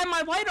 I had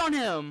my light on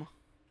him.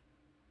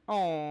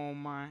 Oh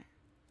my.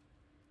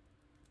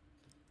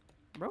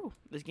 Bro,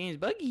 this game's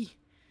buggy.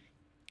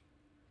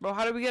 Bro,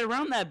 how do we get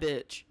around that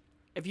bitch?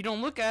 If you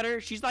don't look at her,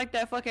 she's like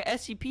that fucking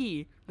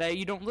SCP that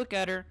you don't look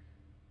at her.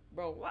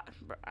 Bro, what?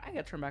 Bro, I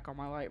gotta turn back on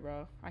my light,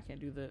 bro. I can't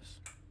do this.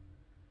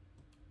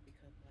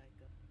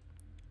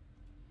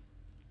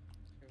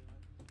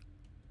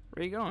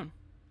 Where you going?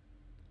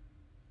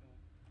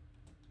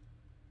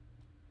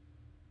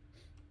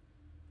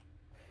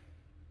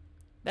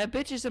 That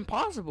bitch is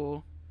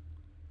impossible.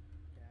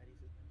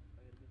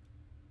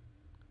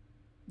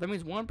 That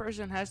means one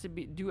person has to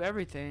do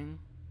everything.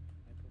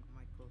 I put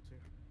my mic closer.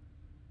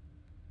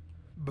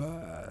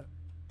 But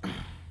Right?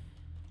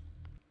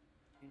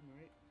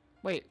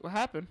 wait, what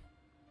happened?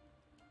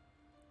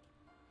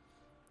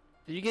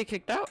 Did you get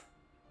kicked out?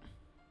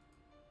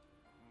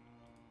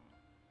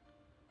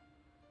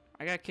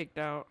 I got kicked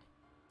out.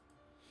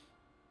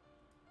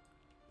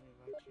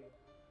 What about you?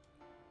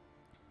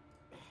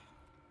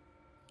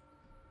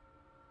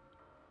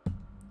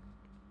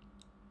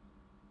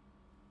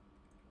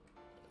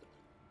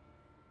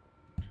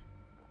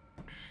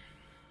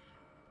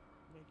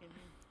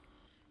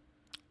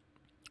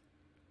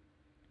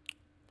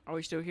 Are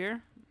we still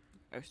here?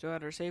 Are we still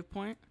at our save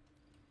point?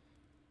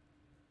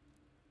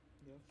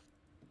 Yes.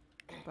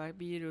 Black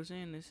Beatles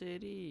in the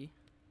city.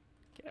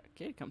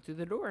 Kid, come through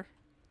the door.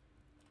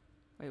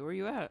 Wait, where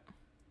you at?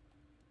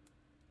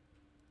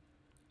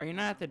 Are you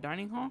not at the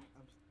dining hall?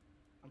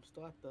 I'm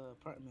still at the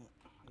apartment.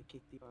 I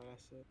kicked the out. I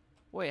said.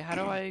 Wait, how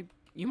do I...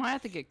 You might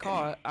have to get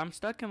caught. I'm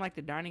stuck in like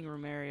the dining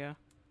room area.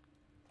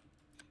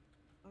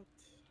 What?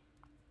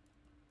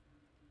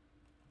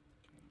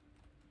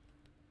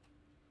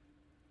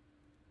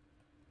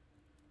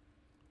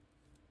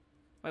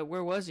 Wait,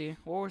 where was he?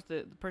 Where was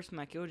the person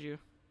that killed you?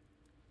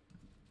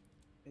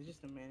 It's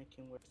just a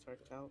mannequin where it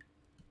starts out.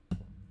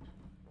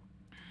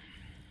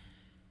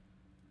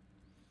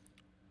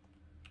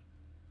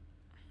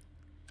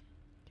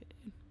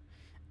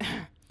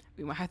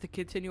 We might have to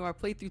continue our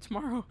playthrough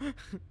tomorrow.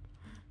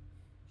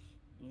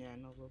 Yeah, I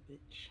know, little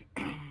bitch.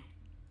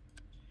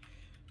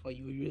 Oh,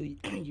 you really,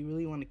 you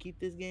really want to keep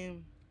this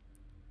game?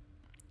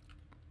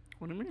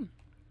 What do you mean?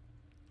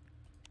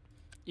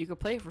 You could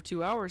play it for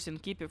 2 hours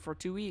and keep it for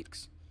 2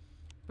 weeks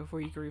before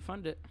you can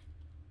refund it.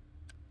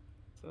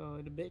 So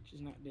the bitch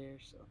is not there.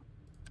 So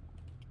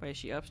Wait, is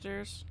she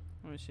upstairs?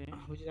 Let me see.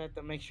 we just have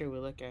to make sure we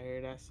look at her.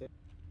 That's it.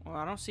 Well,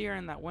 I don't see her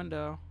in that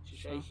window.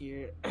 She's so- right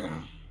here.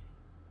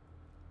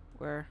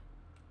 Where?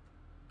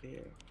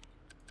 There.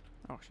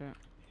 Oh shit.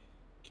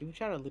 Can we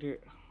try to lure?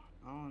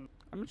 I don't.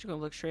 I'm just gonna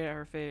look straight at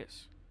her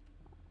face.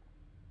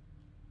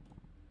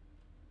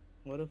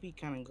 What if we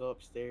kind of go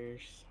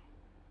upstairs?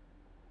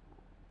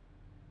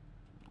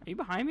 Are you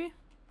behind me?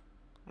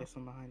 There's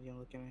some behind you. I'm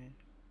looking at her.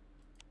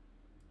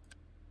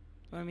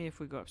 What do you mean if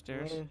we go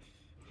upstairs? What if,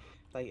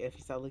 like, if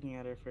you start looking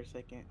at her for a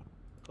second,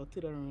 go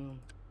to the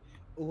room.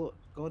 Oh,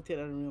 go into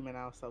the other room and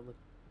I'll stop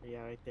looking.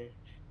 Yeah, right there.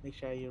 Make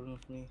sure you have room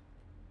for me.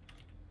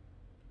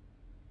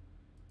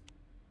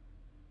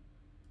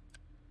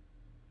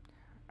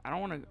 I don't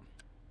wanna.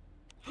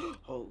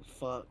 Oh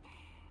fuck.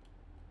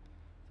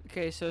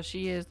 Okay, so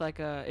she is like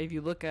a. If you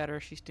look at her,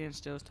 she stands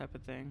still type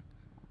of thing.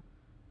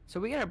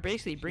 So we gotta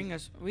basically bring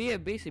us. We gotta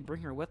basically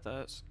bring her with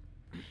us.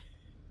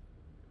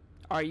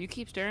 Alright, you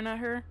keep staring at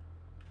her.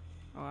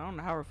 Oh, I don't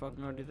know how we're fucking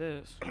gonna do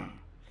this.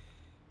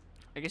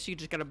 I guess you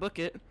just gotta book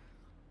it.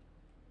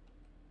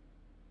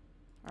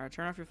 Alright,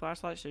 turn off your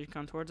flashlight so you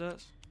come towards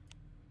us.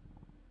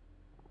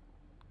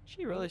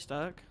 She really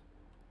stuck.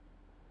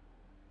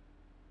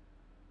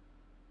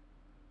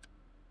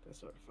 That's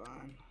sort of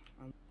fine.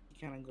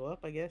 Kind of go up,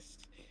 I guess.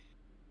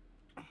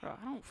 Bro,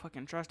 I don't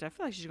fucking trust her. I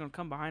feel like she's gonna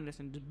come behind us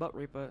and just butt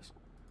rape us.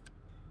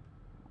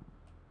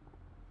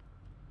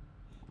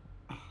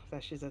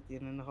 That shit's at the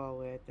end of the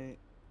hallway, I think.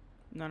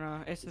 No,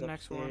 no, it's the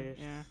next one. Upstairs.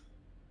 Yeah.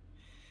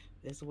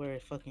 This is where a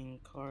fucking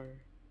car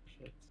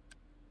shit.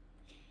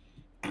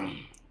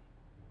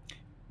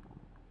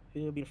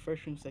 It'll be the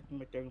first room, second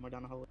room, or third room, or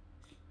down the hallway.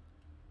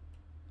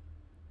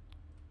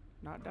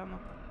 Not down the.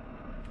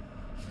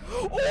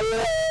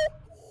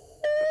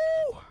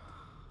 Oh!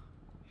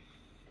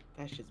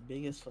 That shit's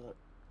big as fuck.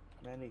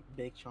 That ain't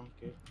big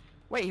chunker.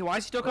 Wait, why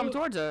is he still coming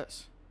towards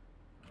us?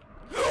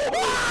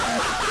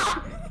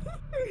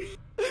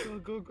 Go,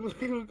 go, go,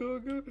 go, go,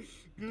 go, go.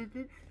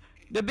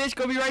 The bitch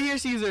gonna be right here,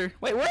 Caesar.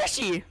 Wait, where is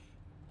she?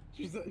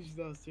 She's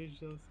downstairs, she's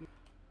downstairs.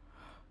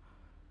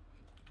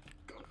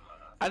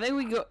 I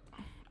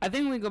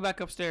think we go back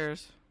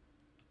upstairs.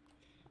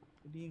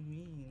 What do you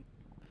mean?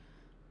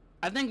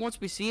 I think once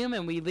we see him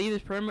and we leave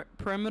his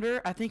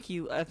perimeter, I think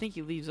he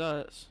leaves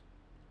us.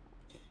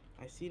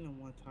 I seen him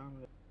one time.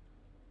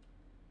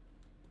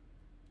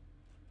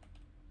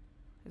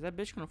 Is that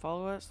bitch gonna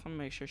follow us? Let me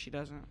make sure she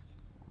doesn't.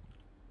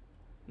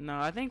 No,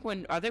 I think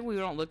we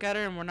don't look at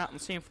her and we're not on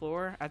the same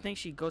floor. I think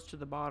she goes to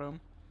the bottom.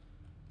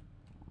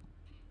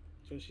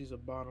 So she's a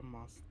bottom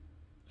mouse.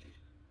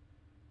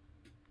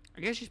 I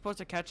guess she's supposed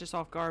to catch us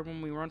off guard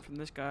when we run from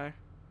this guy.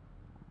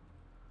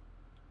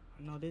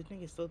 No, this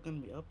nigga's still gonna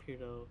be up here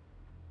though.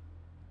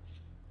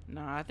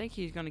 No, I think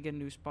he's gonna get a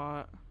new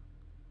spot.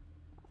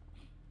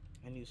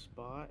 A new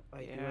spot?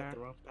 Like you Yeah. have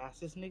to run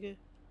past this nigga?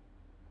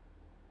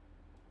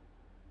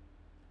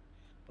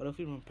 What if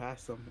we run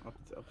past him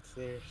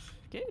upstairs?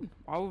 Good.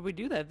 Why would we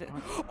do that then?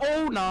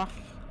 Oh, nah.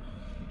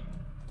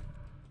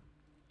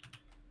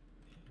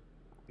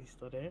 He's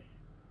still there?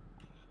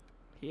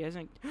 He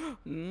hasn't. As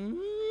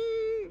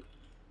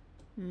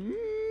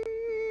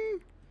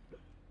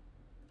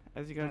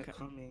he He's gonna not come.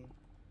 coming.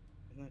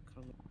 He's not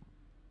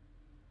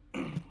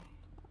coming.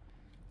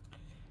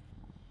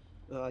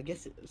 Well, I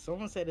guess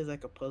someone said it's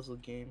like a puzzle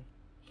game.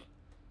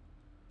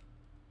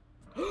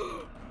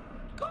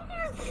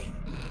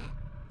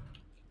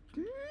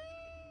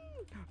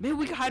 Maybe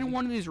we can hide in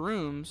one of these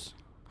rooms.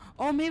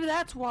 Oh, maybe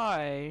that's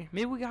why.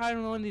 Maybe we can hide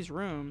in one of these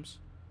rooms.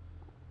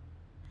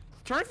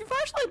 Turn off your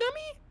flashlight,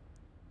 dummy.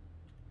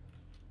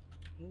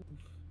 Move.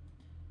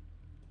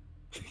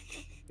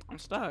 I'm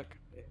stuck.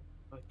 Yeah,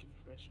 fucking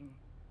professional.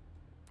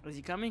 Is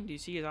he coming? Do you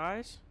see his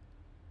eyes?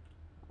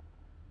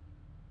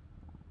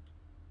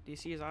 Do you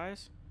see his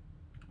eyes?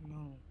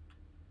 No.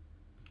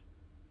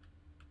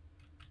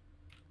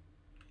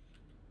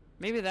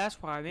 Maybe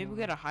that's why. Maybe we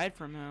gotta hide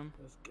from him.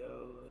 Let's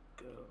go. Let's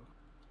go.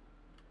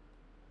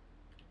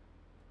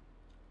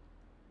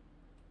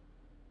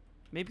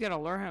 Maybe we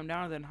gotta lure him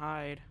down and then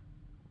hide.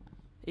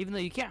 Even though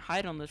you can't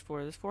hide on this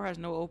floor. This floor has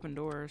no open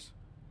doors.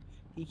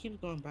 He keeps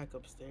going back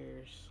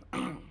upstairs.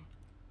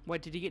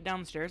 Wait, did he get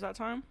down the stairs that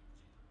time?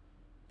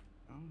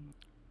 I don't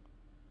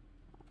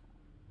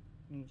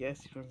know. I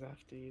guess he runs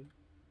after you.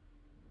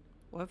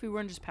 What if we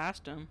run just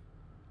past him?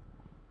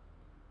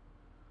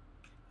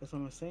 That's what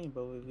I'm saying,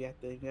 but we have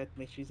to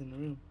make sure he's in the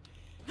room.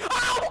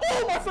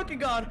 Oh my fucking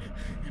god!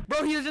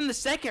 Bro, he was in the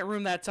second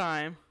room that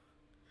time.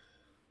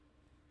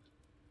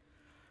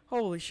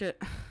 Holy shit.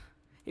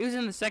 He was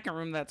in the second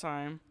room that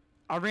time.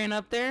 I ran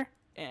up there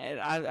and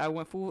I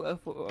went full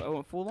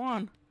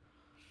on.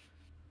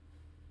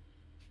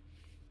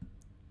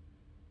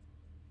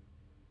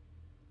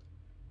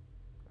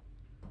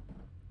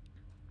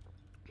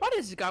 Why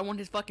does this guy want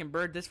his fucking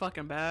bird this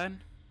fucking bad?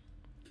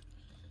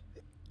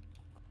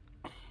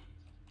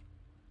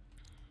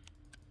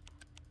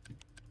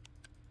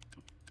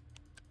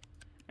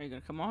 Are you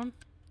gonna come on?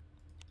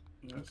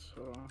 Yes.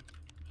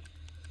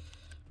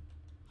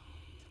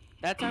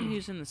 That time he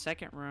was in the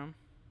second room.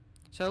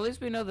 So at least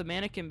we know the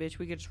mannequin bitch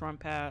we could just run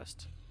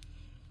past.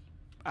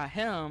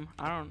 Him,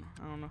 I don't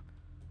know.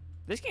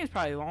 This game's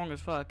probably long as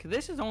fuck.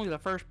 This is only the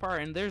first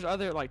part and there's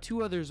other like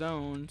 2 other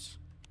zones.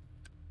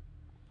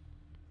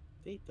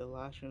 I think the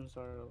last rooms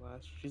are the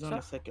last. She's on the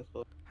second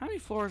floor. How many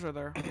floors are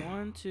there?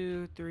 1,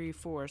 2, 3,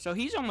 4. So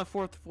he's on the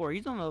 4th floor.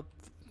 He's on the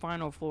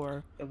final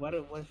floor. And what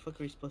the fuck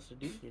are we supposed to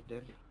do here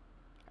then?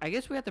 I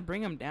guess we have to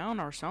bring him down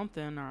or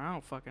something, or I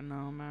don't fucking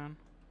know, man.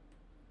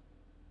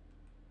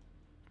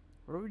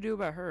 What do we do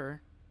about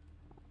her?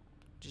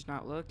 Just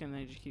not look and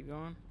they just keep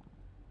going?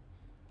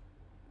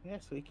 Yeah,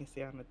 so we can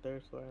stay on the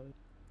 3rd floor at least.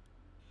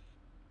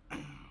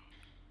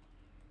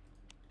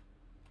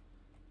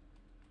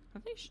 I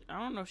think I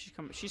don't know if she's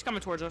coming. She's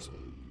coming towards us.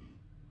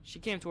 She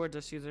came towards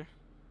us, Caesar.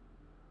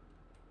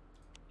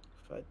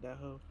 Fuck that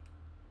hoe.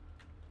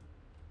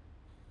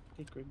 I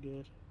think we're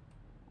good.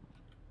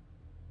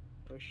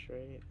 We're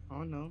straight.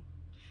 Oh no.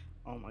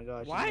 Oh my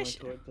god, Why she's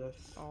going towards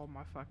us. Oh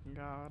my fucking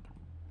god.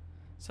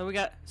 So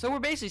we're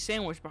basically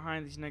sandwiched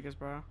behind these niggas,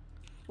 bro.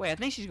 Wait, I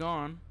think she's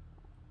gone.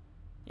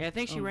 Yeah, I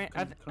think she ran.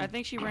 I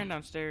think she ran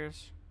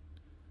downstairs.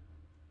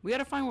 We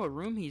gotta find what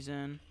room he's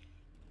in.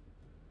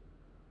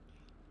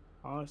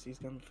 Oh, so he's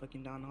gonna be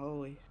fucking down the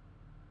hallway.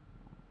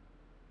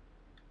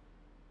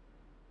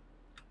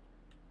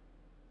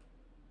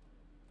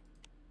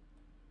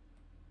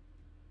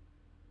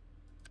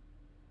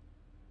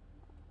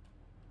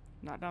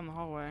 Not down the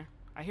hallway.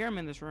 I hear him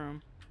in this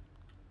room.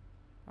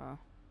 Oh.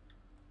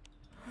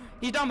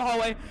 He's down the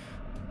hallway.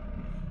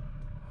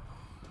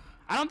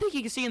 I don't think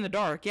he can see in the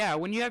dark. Yeah,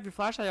 when you have your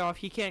flashlight off,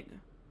 he can't.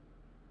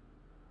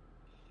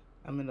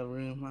 I'm in the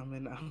room. I'm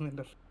in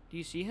the. Do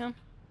you see him?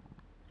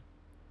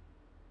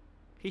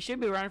 He should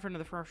be right in front of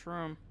the first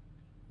room.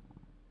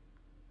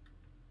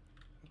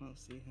 I don't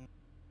see him.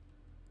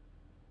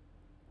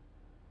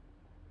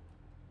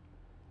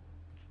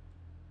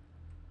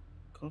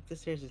 Go up the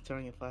stairs and turn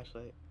on your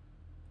flashlight.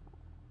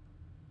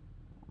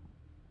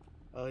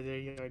 Oh, there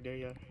you are. There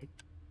you are.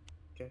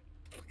 Okay.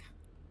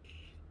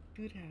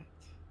 Do that.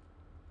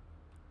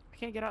 I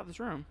can't get out of this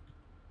room.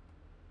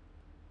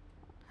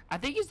 I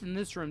think he's in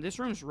this room. This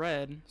room's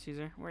red,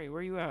 Caesar. Wait,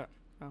 where are you at?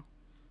 Oh.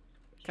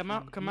 Come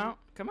out, come out,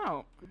 come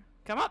out.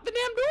 Come out the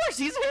damn door,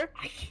 Caesar!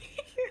 I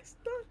can't get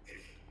stuck.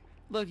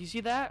 Look, you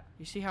see that?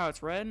 You see how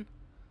it's red?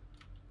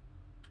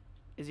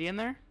 Is he in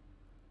there?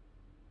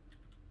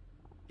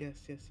 Yes.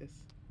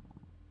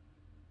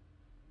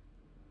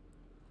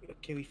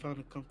 Okay, we found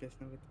a compass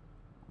now.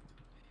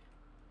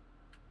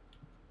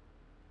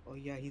 Oh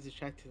yeah, he's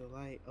attracted to the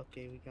light.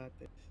 Okay, we got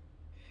this.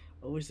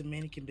 Oh, where's the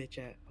mannequin bitch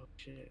at? Oh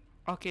shit.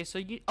 Okay, so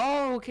you.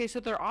 Oh, okay, so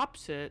they're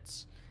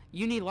opposites.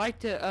 You need light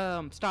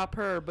to stop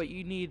her, but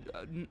you need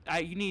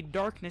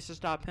darkness to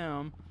stop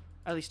him.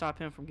 At least stop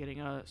him from getting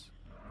us.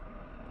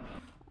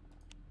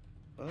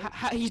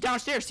 He's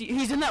downstairs.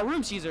 He's in that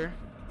room, Caesar.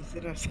 He's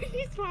in downstairs.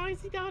 How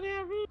is he down in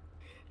that room?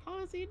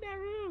 How is he in that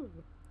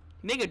room?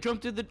 Nigga,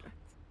 jump through the.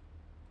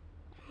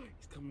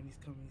 He's coming.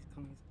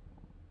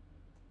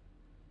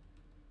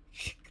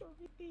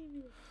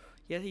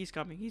 Yeah, he's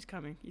coming.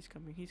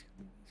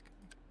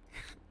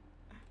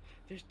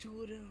 There's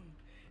two of them.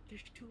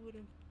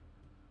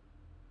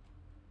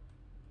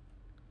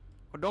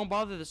 Well, don't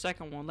bother the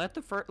second one. Let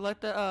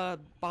the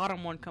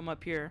bottom one come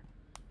up here.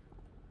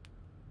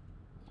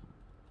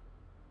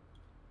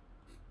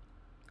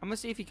 I'm gonna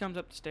see if he comes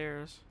up the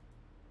stairs.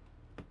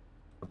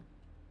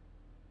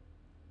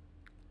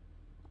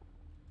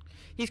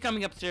 He's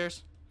coming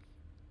upstairs.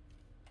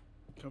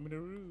 Come in the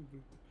room.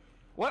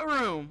 What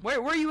room?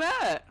 Where are you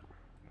at?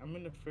 I'm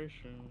in the first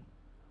room.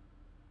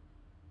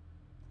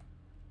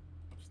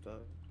 I'm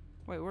stuck.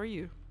 Wait, where are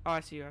you? Oh, I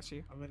see you.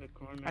 I'm in the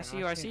corner. I see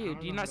you.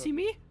 Do you not see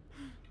me?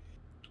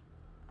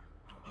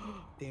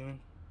 Damon.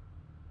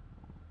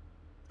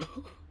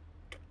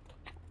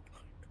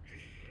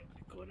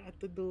 Going out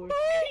the door.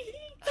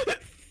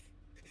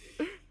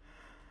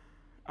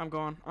 I'm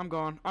gone. I'm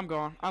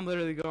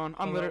literally gone.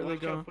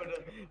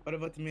 What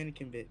about the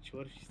mannequin bitch?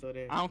 What if she's still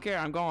there? I don't care.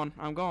 I'm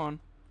gone.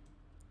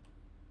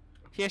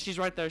 Yeah, she's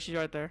right there. This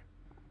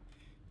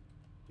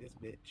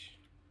bitch.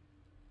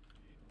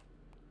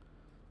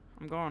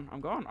 I'm gone.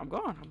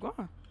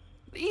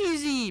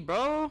 Easy,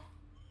 bro.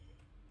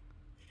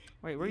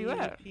 Wait, where you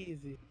at?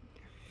 Easy.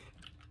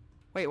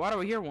 Wait, why do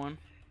we hear one?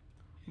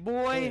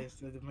 Boy. Yes,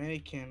 the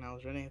mannequin. I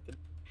was running at the.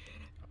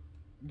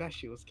 That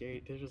shit was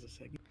scary. There was a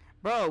second.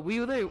 Bro, we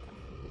were there.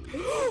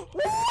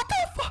 What the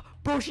fuck?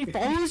 Bro, she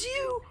follows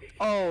you?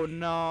 Oh,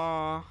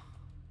 nah.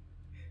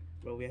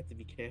 Bro, we have to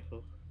be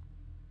careful.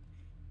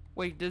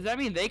 Wait, does that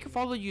mean they can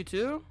follow you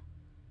too?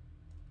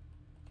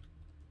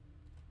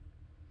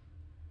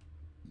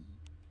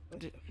 What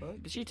Did, the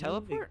fuck? did she It's moving.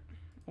 teleport?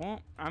 Well,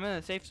 I'm in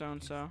the safe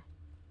zone, so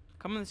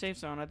come in the safe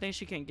zone. I think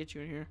she can't get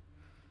you in here.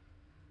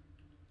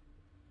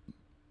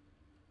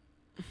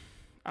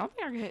 I don't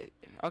think I can hit.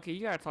 Okay,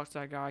 you gotta talk to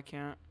that guy. I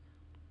can't.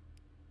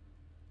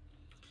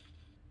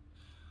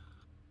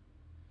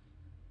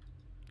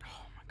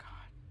 Oh my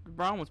god.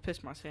 Bro, I almost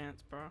pissed my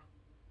pants, bro.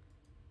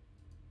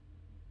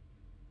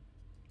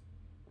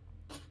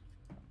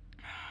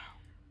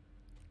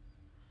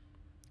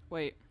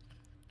 Wait,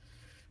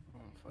 Oh,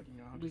 fucking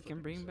no, I'm we just can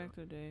looking bring this back up.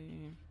 the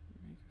day.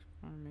 Make us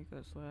fun, make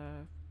us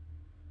laugh.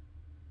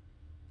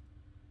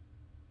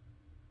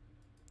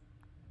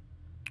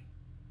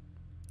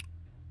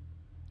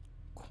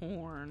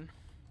 Corn.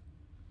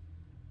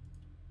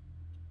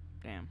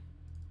 Damn.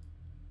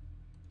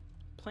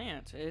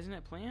 Plants, isn't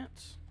it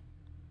plants?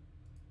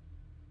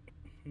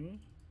 Hmm?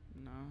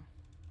 No.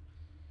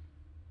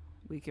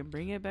 We can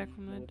bring it back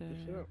from the Look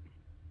this dead. up.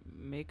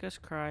 Make us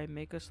cry,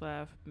 make us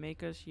laugh,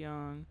 make us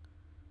young.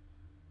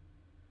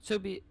 So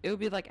it'll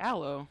be like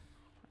aloe.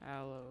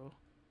 Aloe.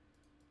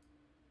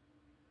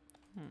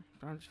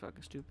 I'm just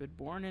fucking stupid.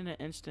 Born in an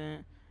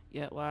instant,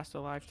 yet last a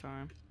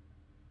lifetime.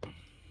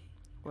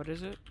 What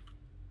is it?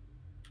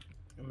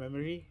 A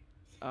memory?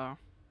 Oh.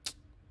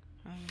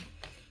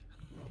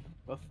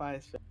 What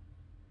five?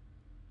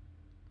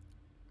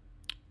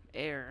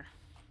 Air.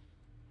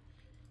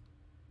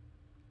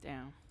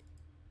 Down.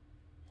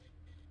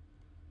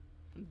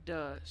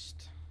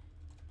 Dust.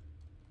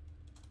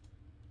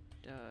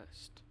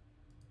 Dust.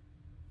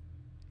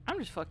 I'm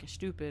just fucking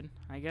stupid,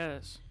 I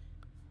guess.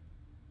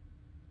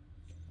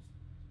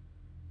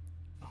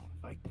 Oh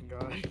my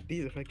god.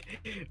 These are like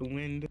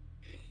wind.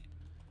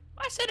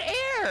 I said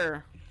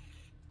air!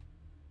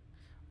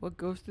 What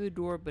goes through the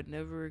door but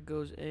never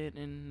goes in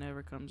and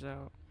never comes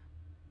out?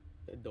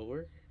 The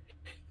door?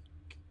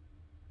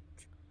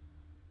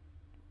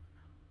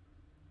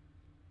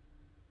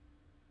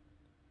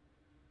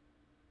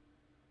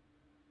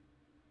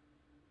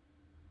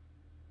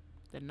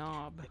 The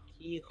knob. The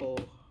keyhole.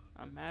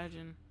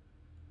 Imagine.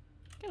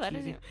 Yeah, that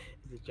doesn't.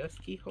 Is it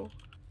just keyhole?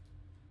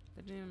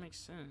 That didn't even make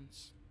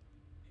sense.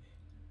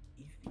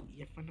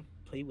 You're fun to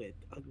play with.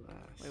 A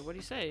glass. Wait, what do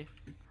you say?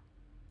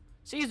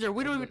 Caesar,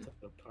 we don't even. Go to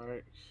the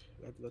park.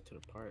 We have to go to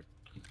the park.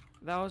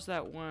 That was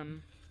that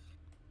one.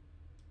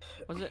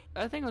 Was it?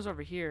 I think it was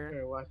over here.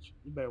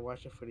 You better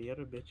watch it for the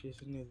other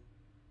bitches. And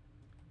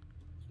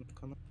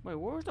come on. Wait,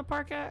 where was the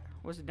park at?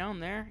 Was it down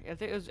there? I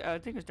think it was. I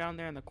think it was down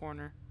there in the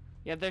corner.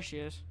 Yeah, there she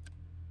is.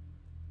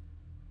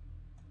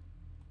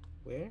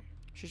 Where?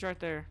 She's right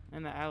there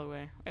in the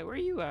alleyway. Hey, where are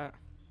you at?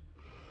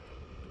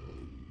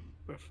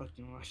 Better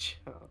fucking watch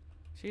out.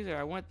 Caesar,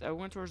 I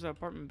went towards the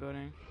apartment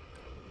building.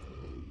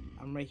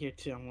 I'm right here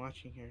too. I'm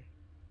watching her.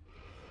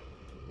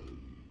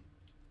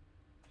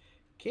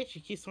 Okay, she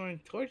keeps running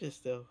towards us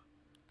still.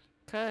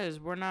 Cause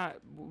our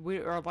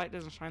light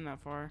doesn't shine that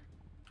far.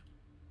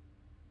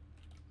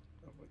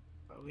 Oh my,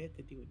 what we have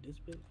to deal with this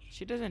bitch?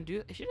 She doesn't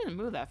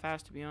move that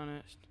fast, to be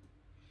honest.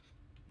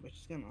 But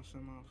she's gonna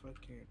somehow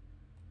fucking.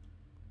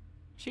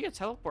 She gets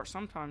teleport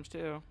sometimes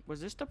too. Was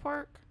this the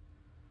park?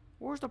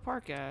 Where's the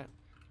park at?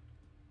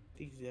 I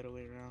think it's the other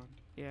way around.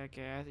 Yeah,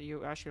 okay.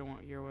 I should have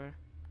went your way.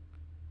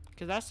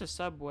 Cause that's the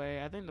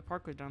subway. I think the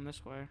park was down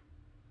this way.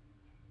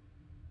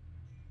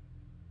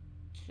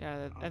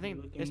 Yeah, I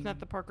think isn't that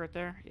the park right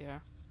there? Yeah.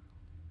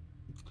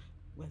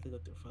 We have to go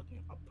to a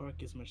fucking. A park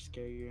is much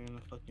scarier than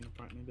a fucking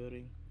apartment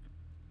building.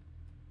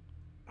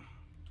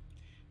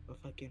 What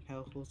fucking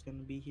hellhole's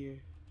gonna be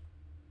here?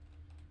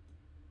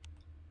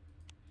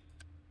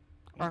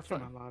 I'm gonna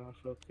turn my light off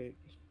real quick.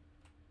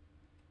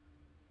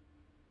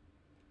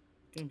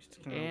 Gonna be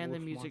some kind of And the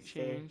wolf music monster.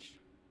 changed.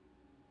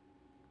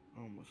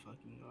 Oh my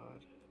fucking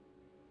god.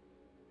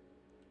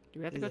 Do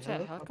we have to Is go it to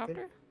that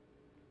helicopter?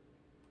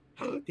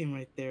 helicopter? Damn,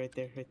 right there.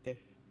 To your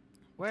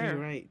Where?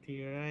 right. To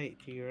your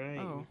right.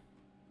 Oh.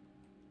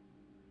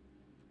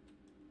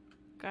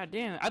 God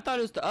damn it. I thought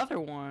it was the other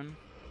one.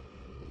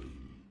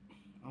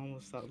 I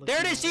almost stopped looking. There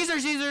it is,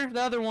 at Caesar!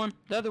 The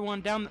other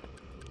one down.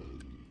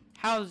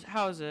 How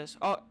is this?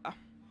 Oh,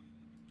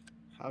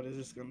 How does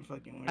this gonna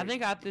fucking work? I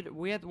think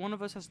one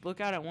of us has to look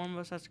at it. One of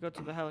us has to go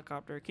to the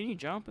helicopter. Can you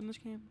jump in this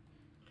game?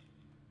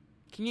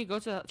 Can you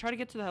try to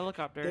get to the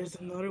helicopter? There's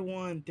another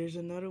one. There's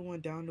another one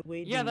down the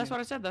way. Yeah, that's what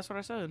I said. That's what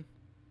I said.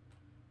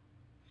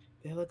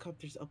 The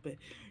helicopter's up at.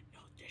 No,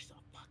 there's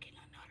a fucking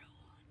another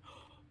one.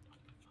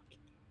 Fucking.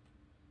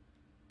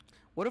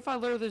 What if I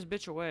lure this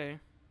bitch away?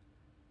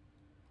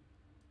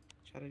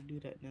 Try to do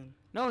that then.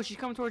 No, she's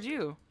coming towards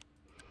you.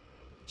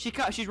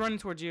 She's running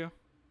towards you.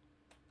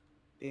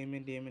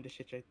 Damon, the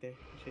shit's right there.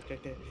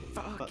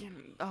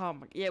 Fucking. Oh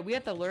my. Yeah, we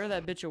have to lure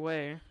that bitch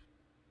away.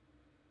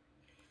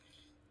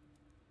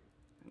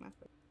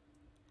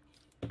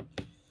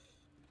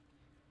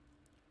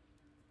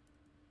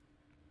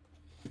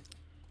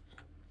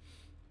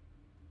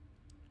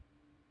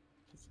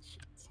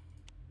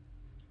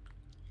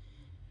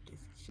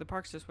 The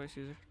park's this way,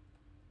 Caesar.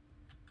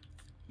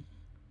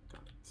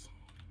 Got it.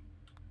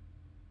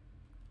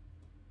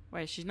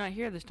 Wait, she's not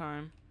here this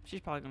time. She's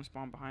probably gonna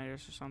spawn behind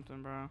us or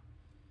something, bro.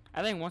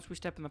 I think once we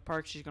step in the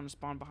park, she's gonna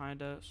spawn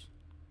behind us.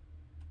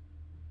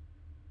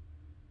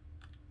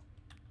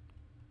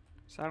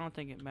 So I don't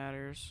think it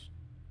matters.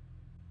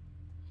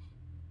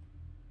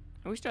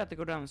 And we still have to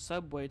go down the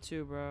subway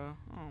too, bro.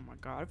 Oh my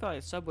god, I feel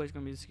like the subway's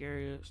gonna be the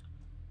scariest.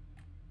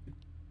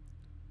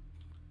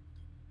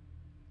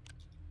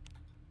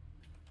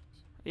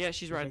 Yeah,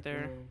 she's right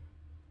there.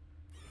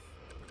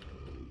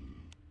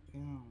 Yeah.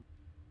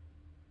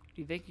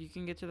 Do you think you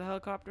can get to the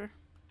helicopter?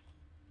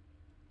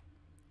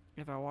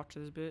 If I watch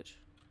this bitch?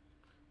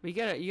 But you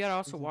gotta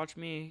also watch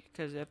me,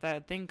 because if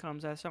that thing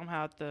comes, I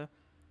somehow have to...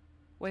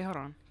 Wait, hold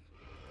on.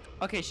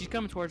 Okay, she's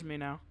coming towards me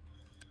now.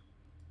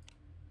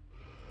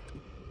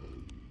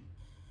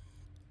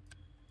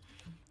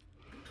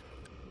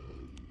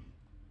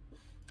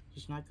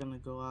 She's not gonna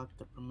go out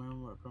the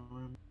perimeter.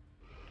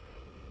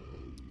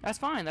 That's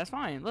fine, that's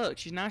fine. Look,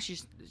 she's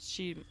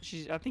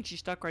I think she's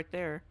stuck right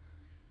there.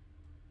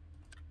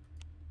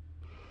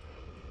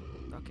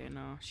 Okay,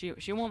 no.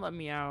 She won't let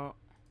me out.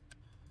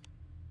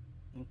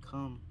 And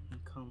come.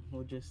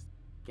 We'll just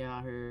get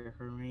out her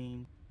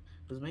range.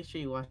 Just make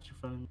sure you watch in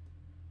front of me.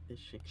 This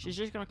shit. She's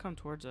just gonna come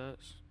towards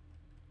us.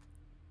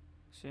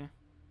 See?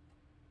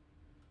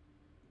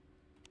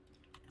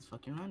 It's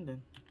fucking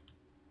London.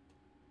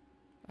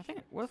 I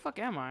think. Where the fuck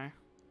am I?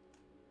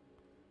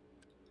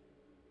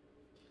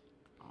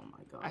 Oh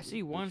my god. I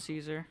see one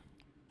Caesar.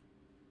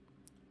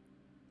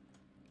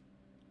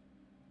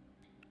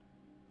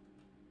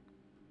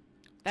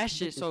 That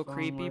shit's so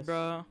creepy,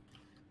 bro.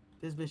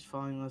 This bitch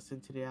following us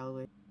into the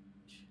alleyway.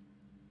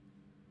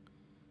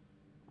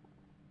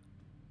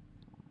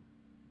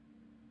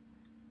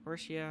 Where's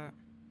she at?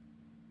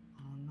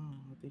 I don't know.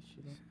 I think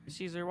she left.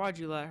 Caesar, why'd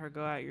you let her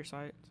go at your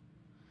sights?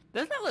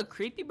 Doesn't that look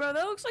creepy, bro?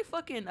 That looks like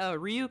fucking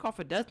Ryuk off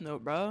of Death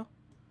Note, bro.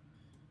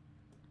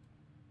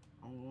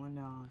 I'm going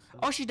down. So.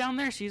 Oh, she's down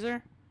there,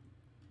 Caesar.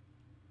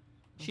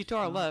 She to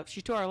our left.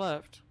 She to our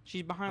left.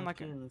 She's behind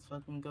like a... Let's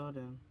fucking go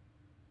then.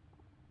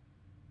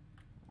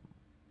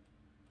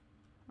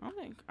 I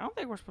don't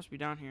think we're supposed to be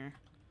down here.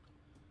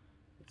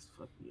 Yes,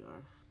 fuck we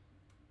are.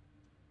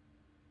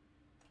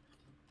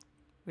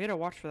 We had to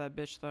watch for that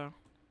bitch though.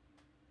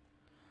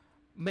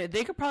 But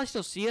they could probably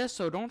still see us,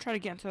 so don't try to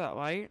get into that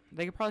light.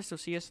 They could probably still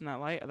see us in that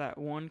light. That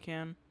one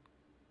can.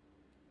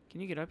 Can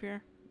you get up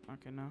here?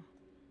 Okay, no.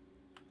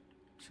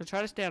 So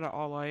try to stay out of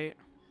all light.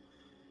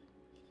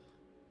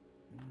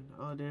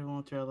 Oh, there's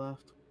one to our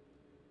left.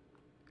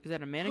 Is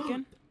that a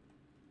mannequin?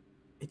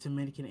 It's a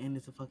mannequin and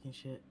it's a fucking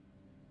shit.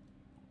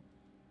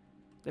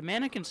 The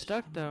mannequin's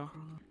stuck though.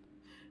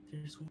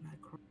 There's one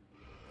that crawled.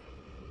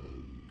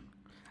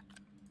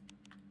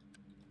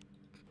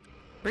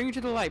 Bring her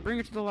to the light. Bring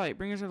her to the light.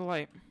 Bring her to the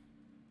light.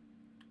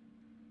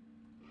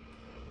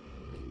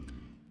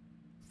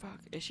 Fuck.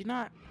 Is she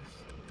not?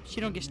 She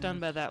don't get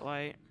stunned by that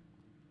light.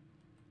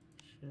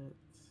 Shit.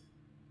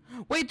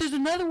 Wait, there's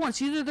another one.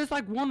 See, there's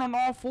like one on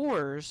all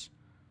fours.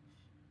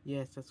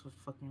 Yes, that's what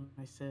fucking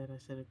I said. I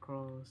said it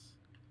crawls.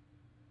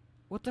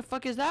 What the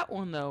fuck is that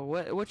one though?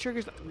 What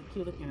triggers?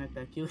 Keep looking at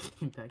that. Keep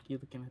looking at that.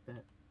 Keep looking at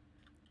that.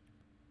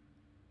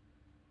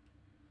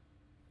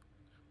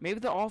 Maybe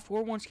the all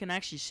four ones can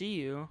actually see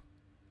you.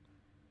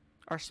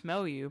 Or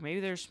smell you. Maybe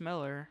they're a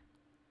smeller.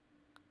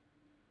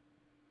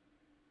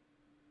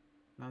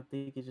 No, I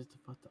think it's just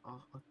about the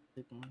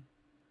autistic one.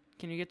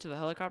 Can you get to the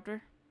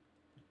helicopter?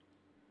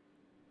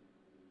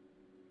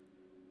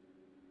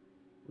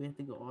 We have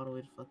to go all the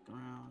way to fuck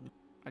around.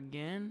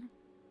 Again?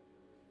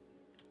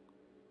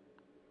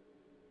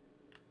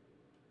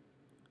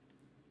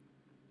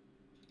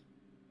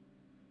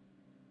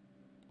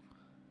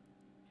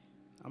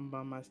 I'm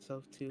by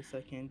myself too, so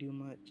I can't do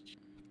much.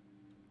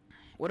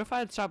 What if I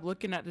had stopped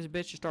looking at this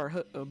bitch and start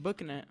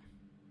booking it?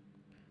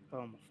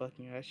 Oh my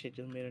fucking, that shit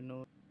just made a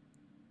noise.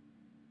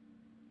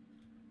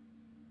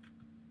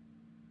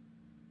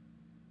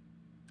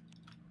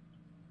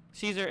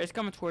 Caesar, it's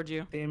coming towards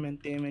you. Damn it.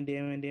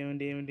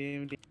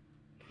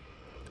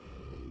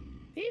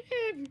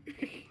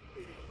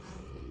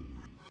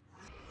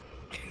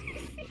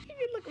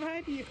 Look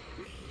behind you.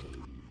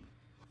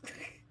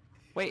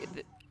 Wait,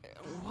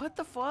 what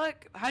the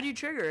fuck? How do you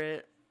trigger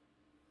it?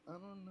 I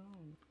don't know.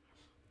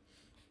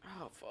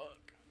 Oh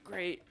fuck.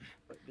 Great.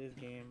 But this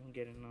game, I'm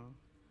getting on.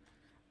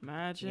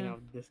 Imagine. You know,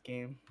 this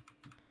game.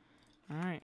 Alright.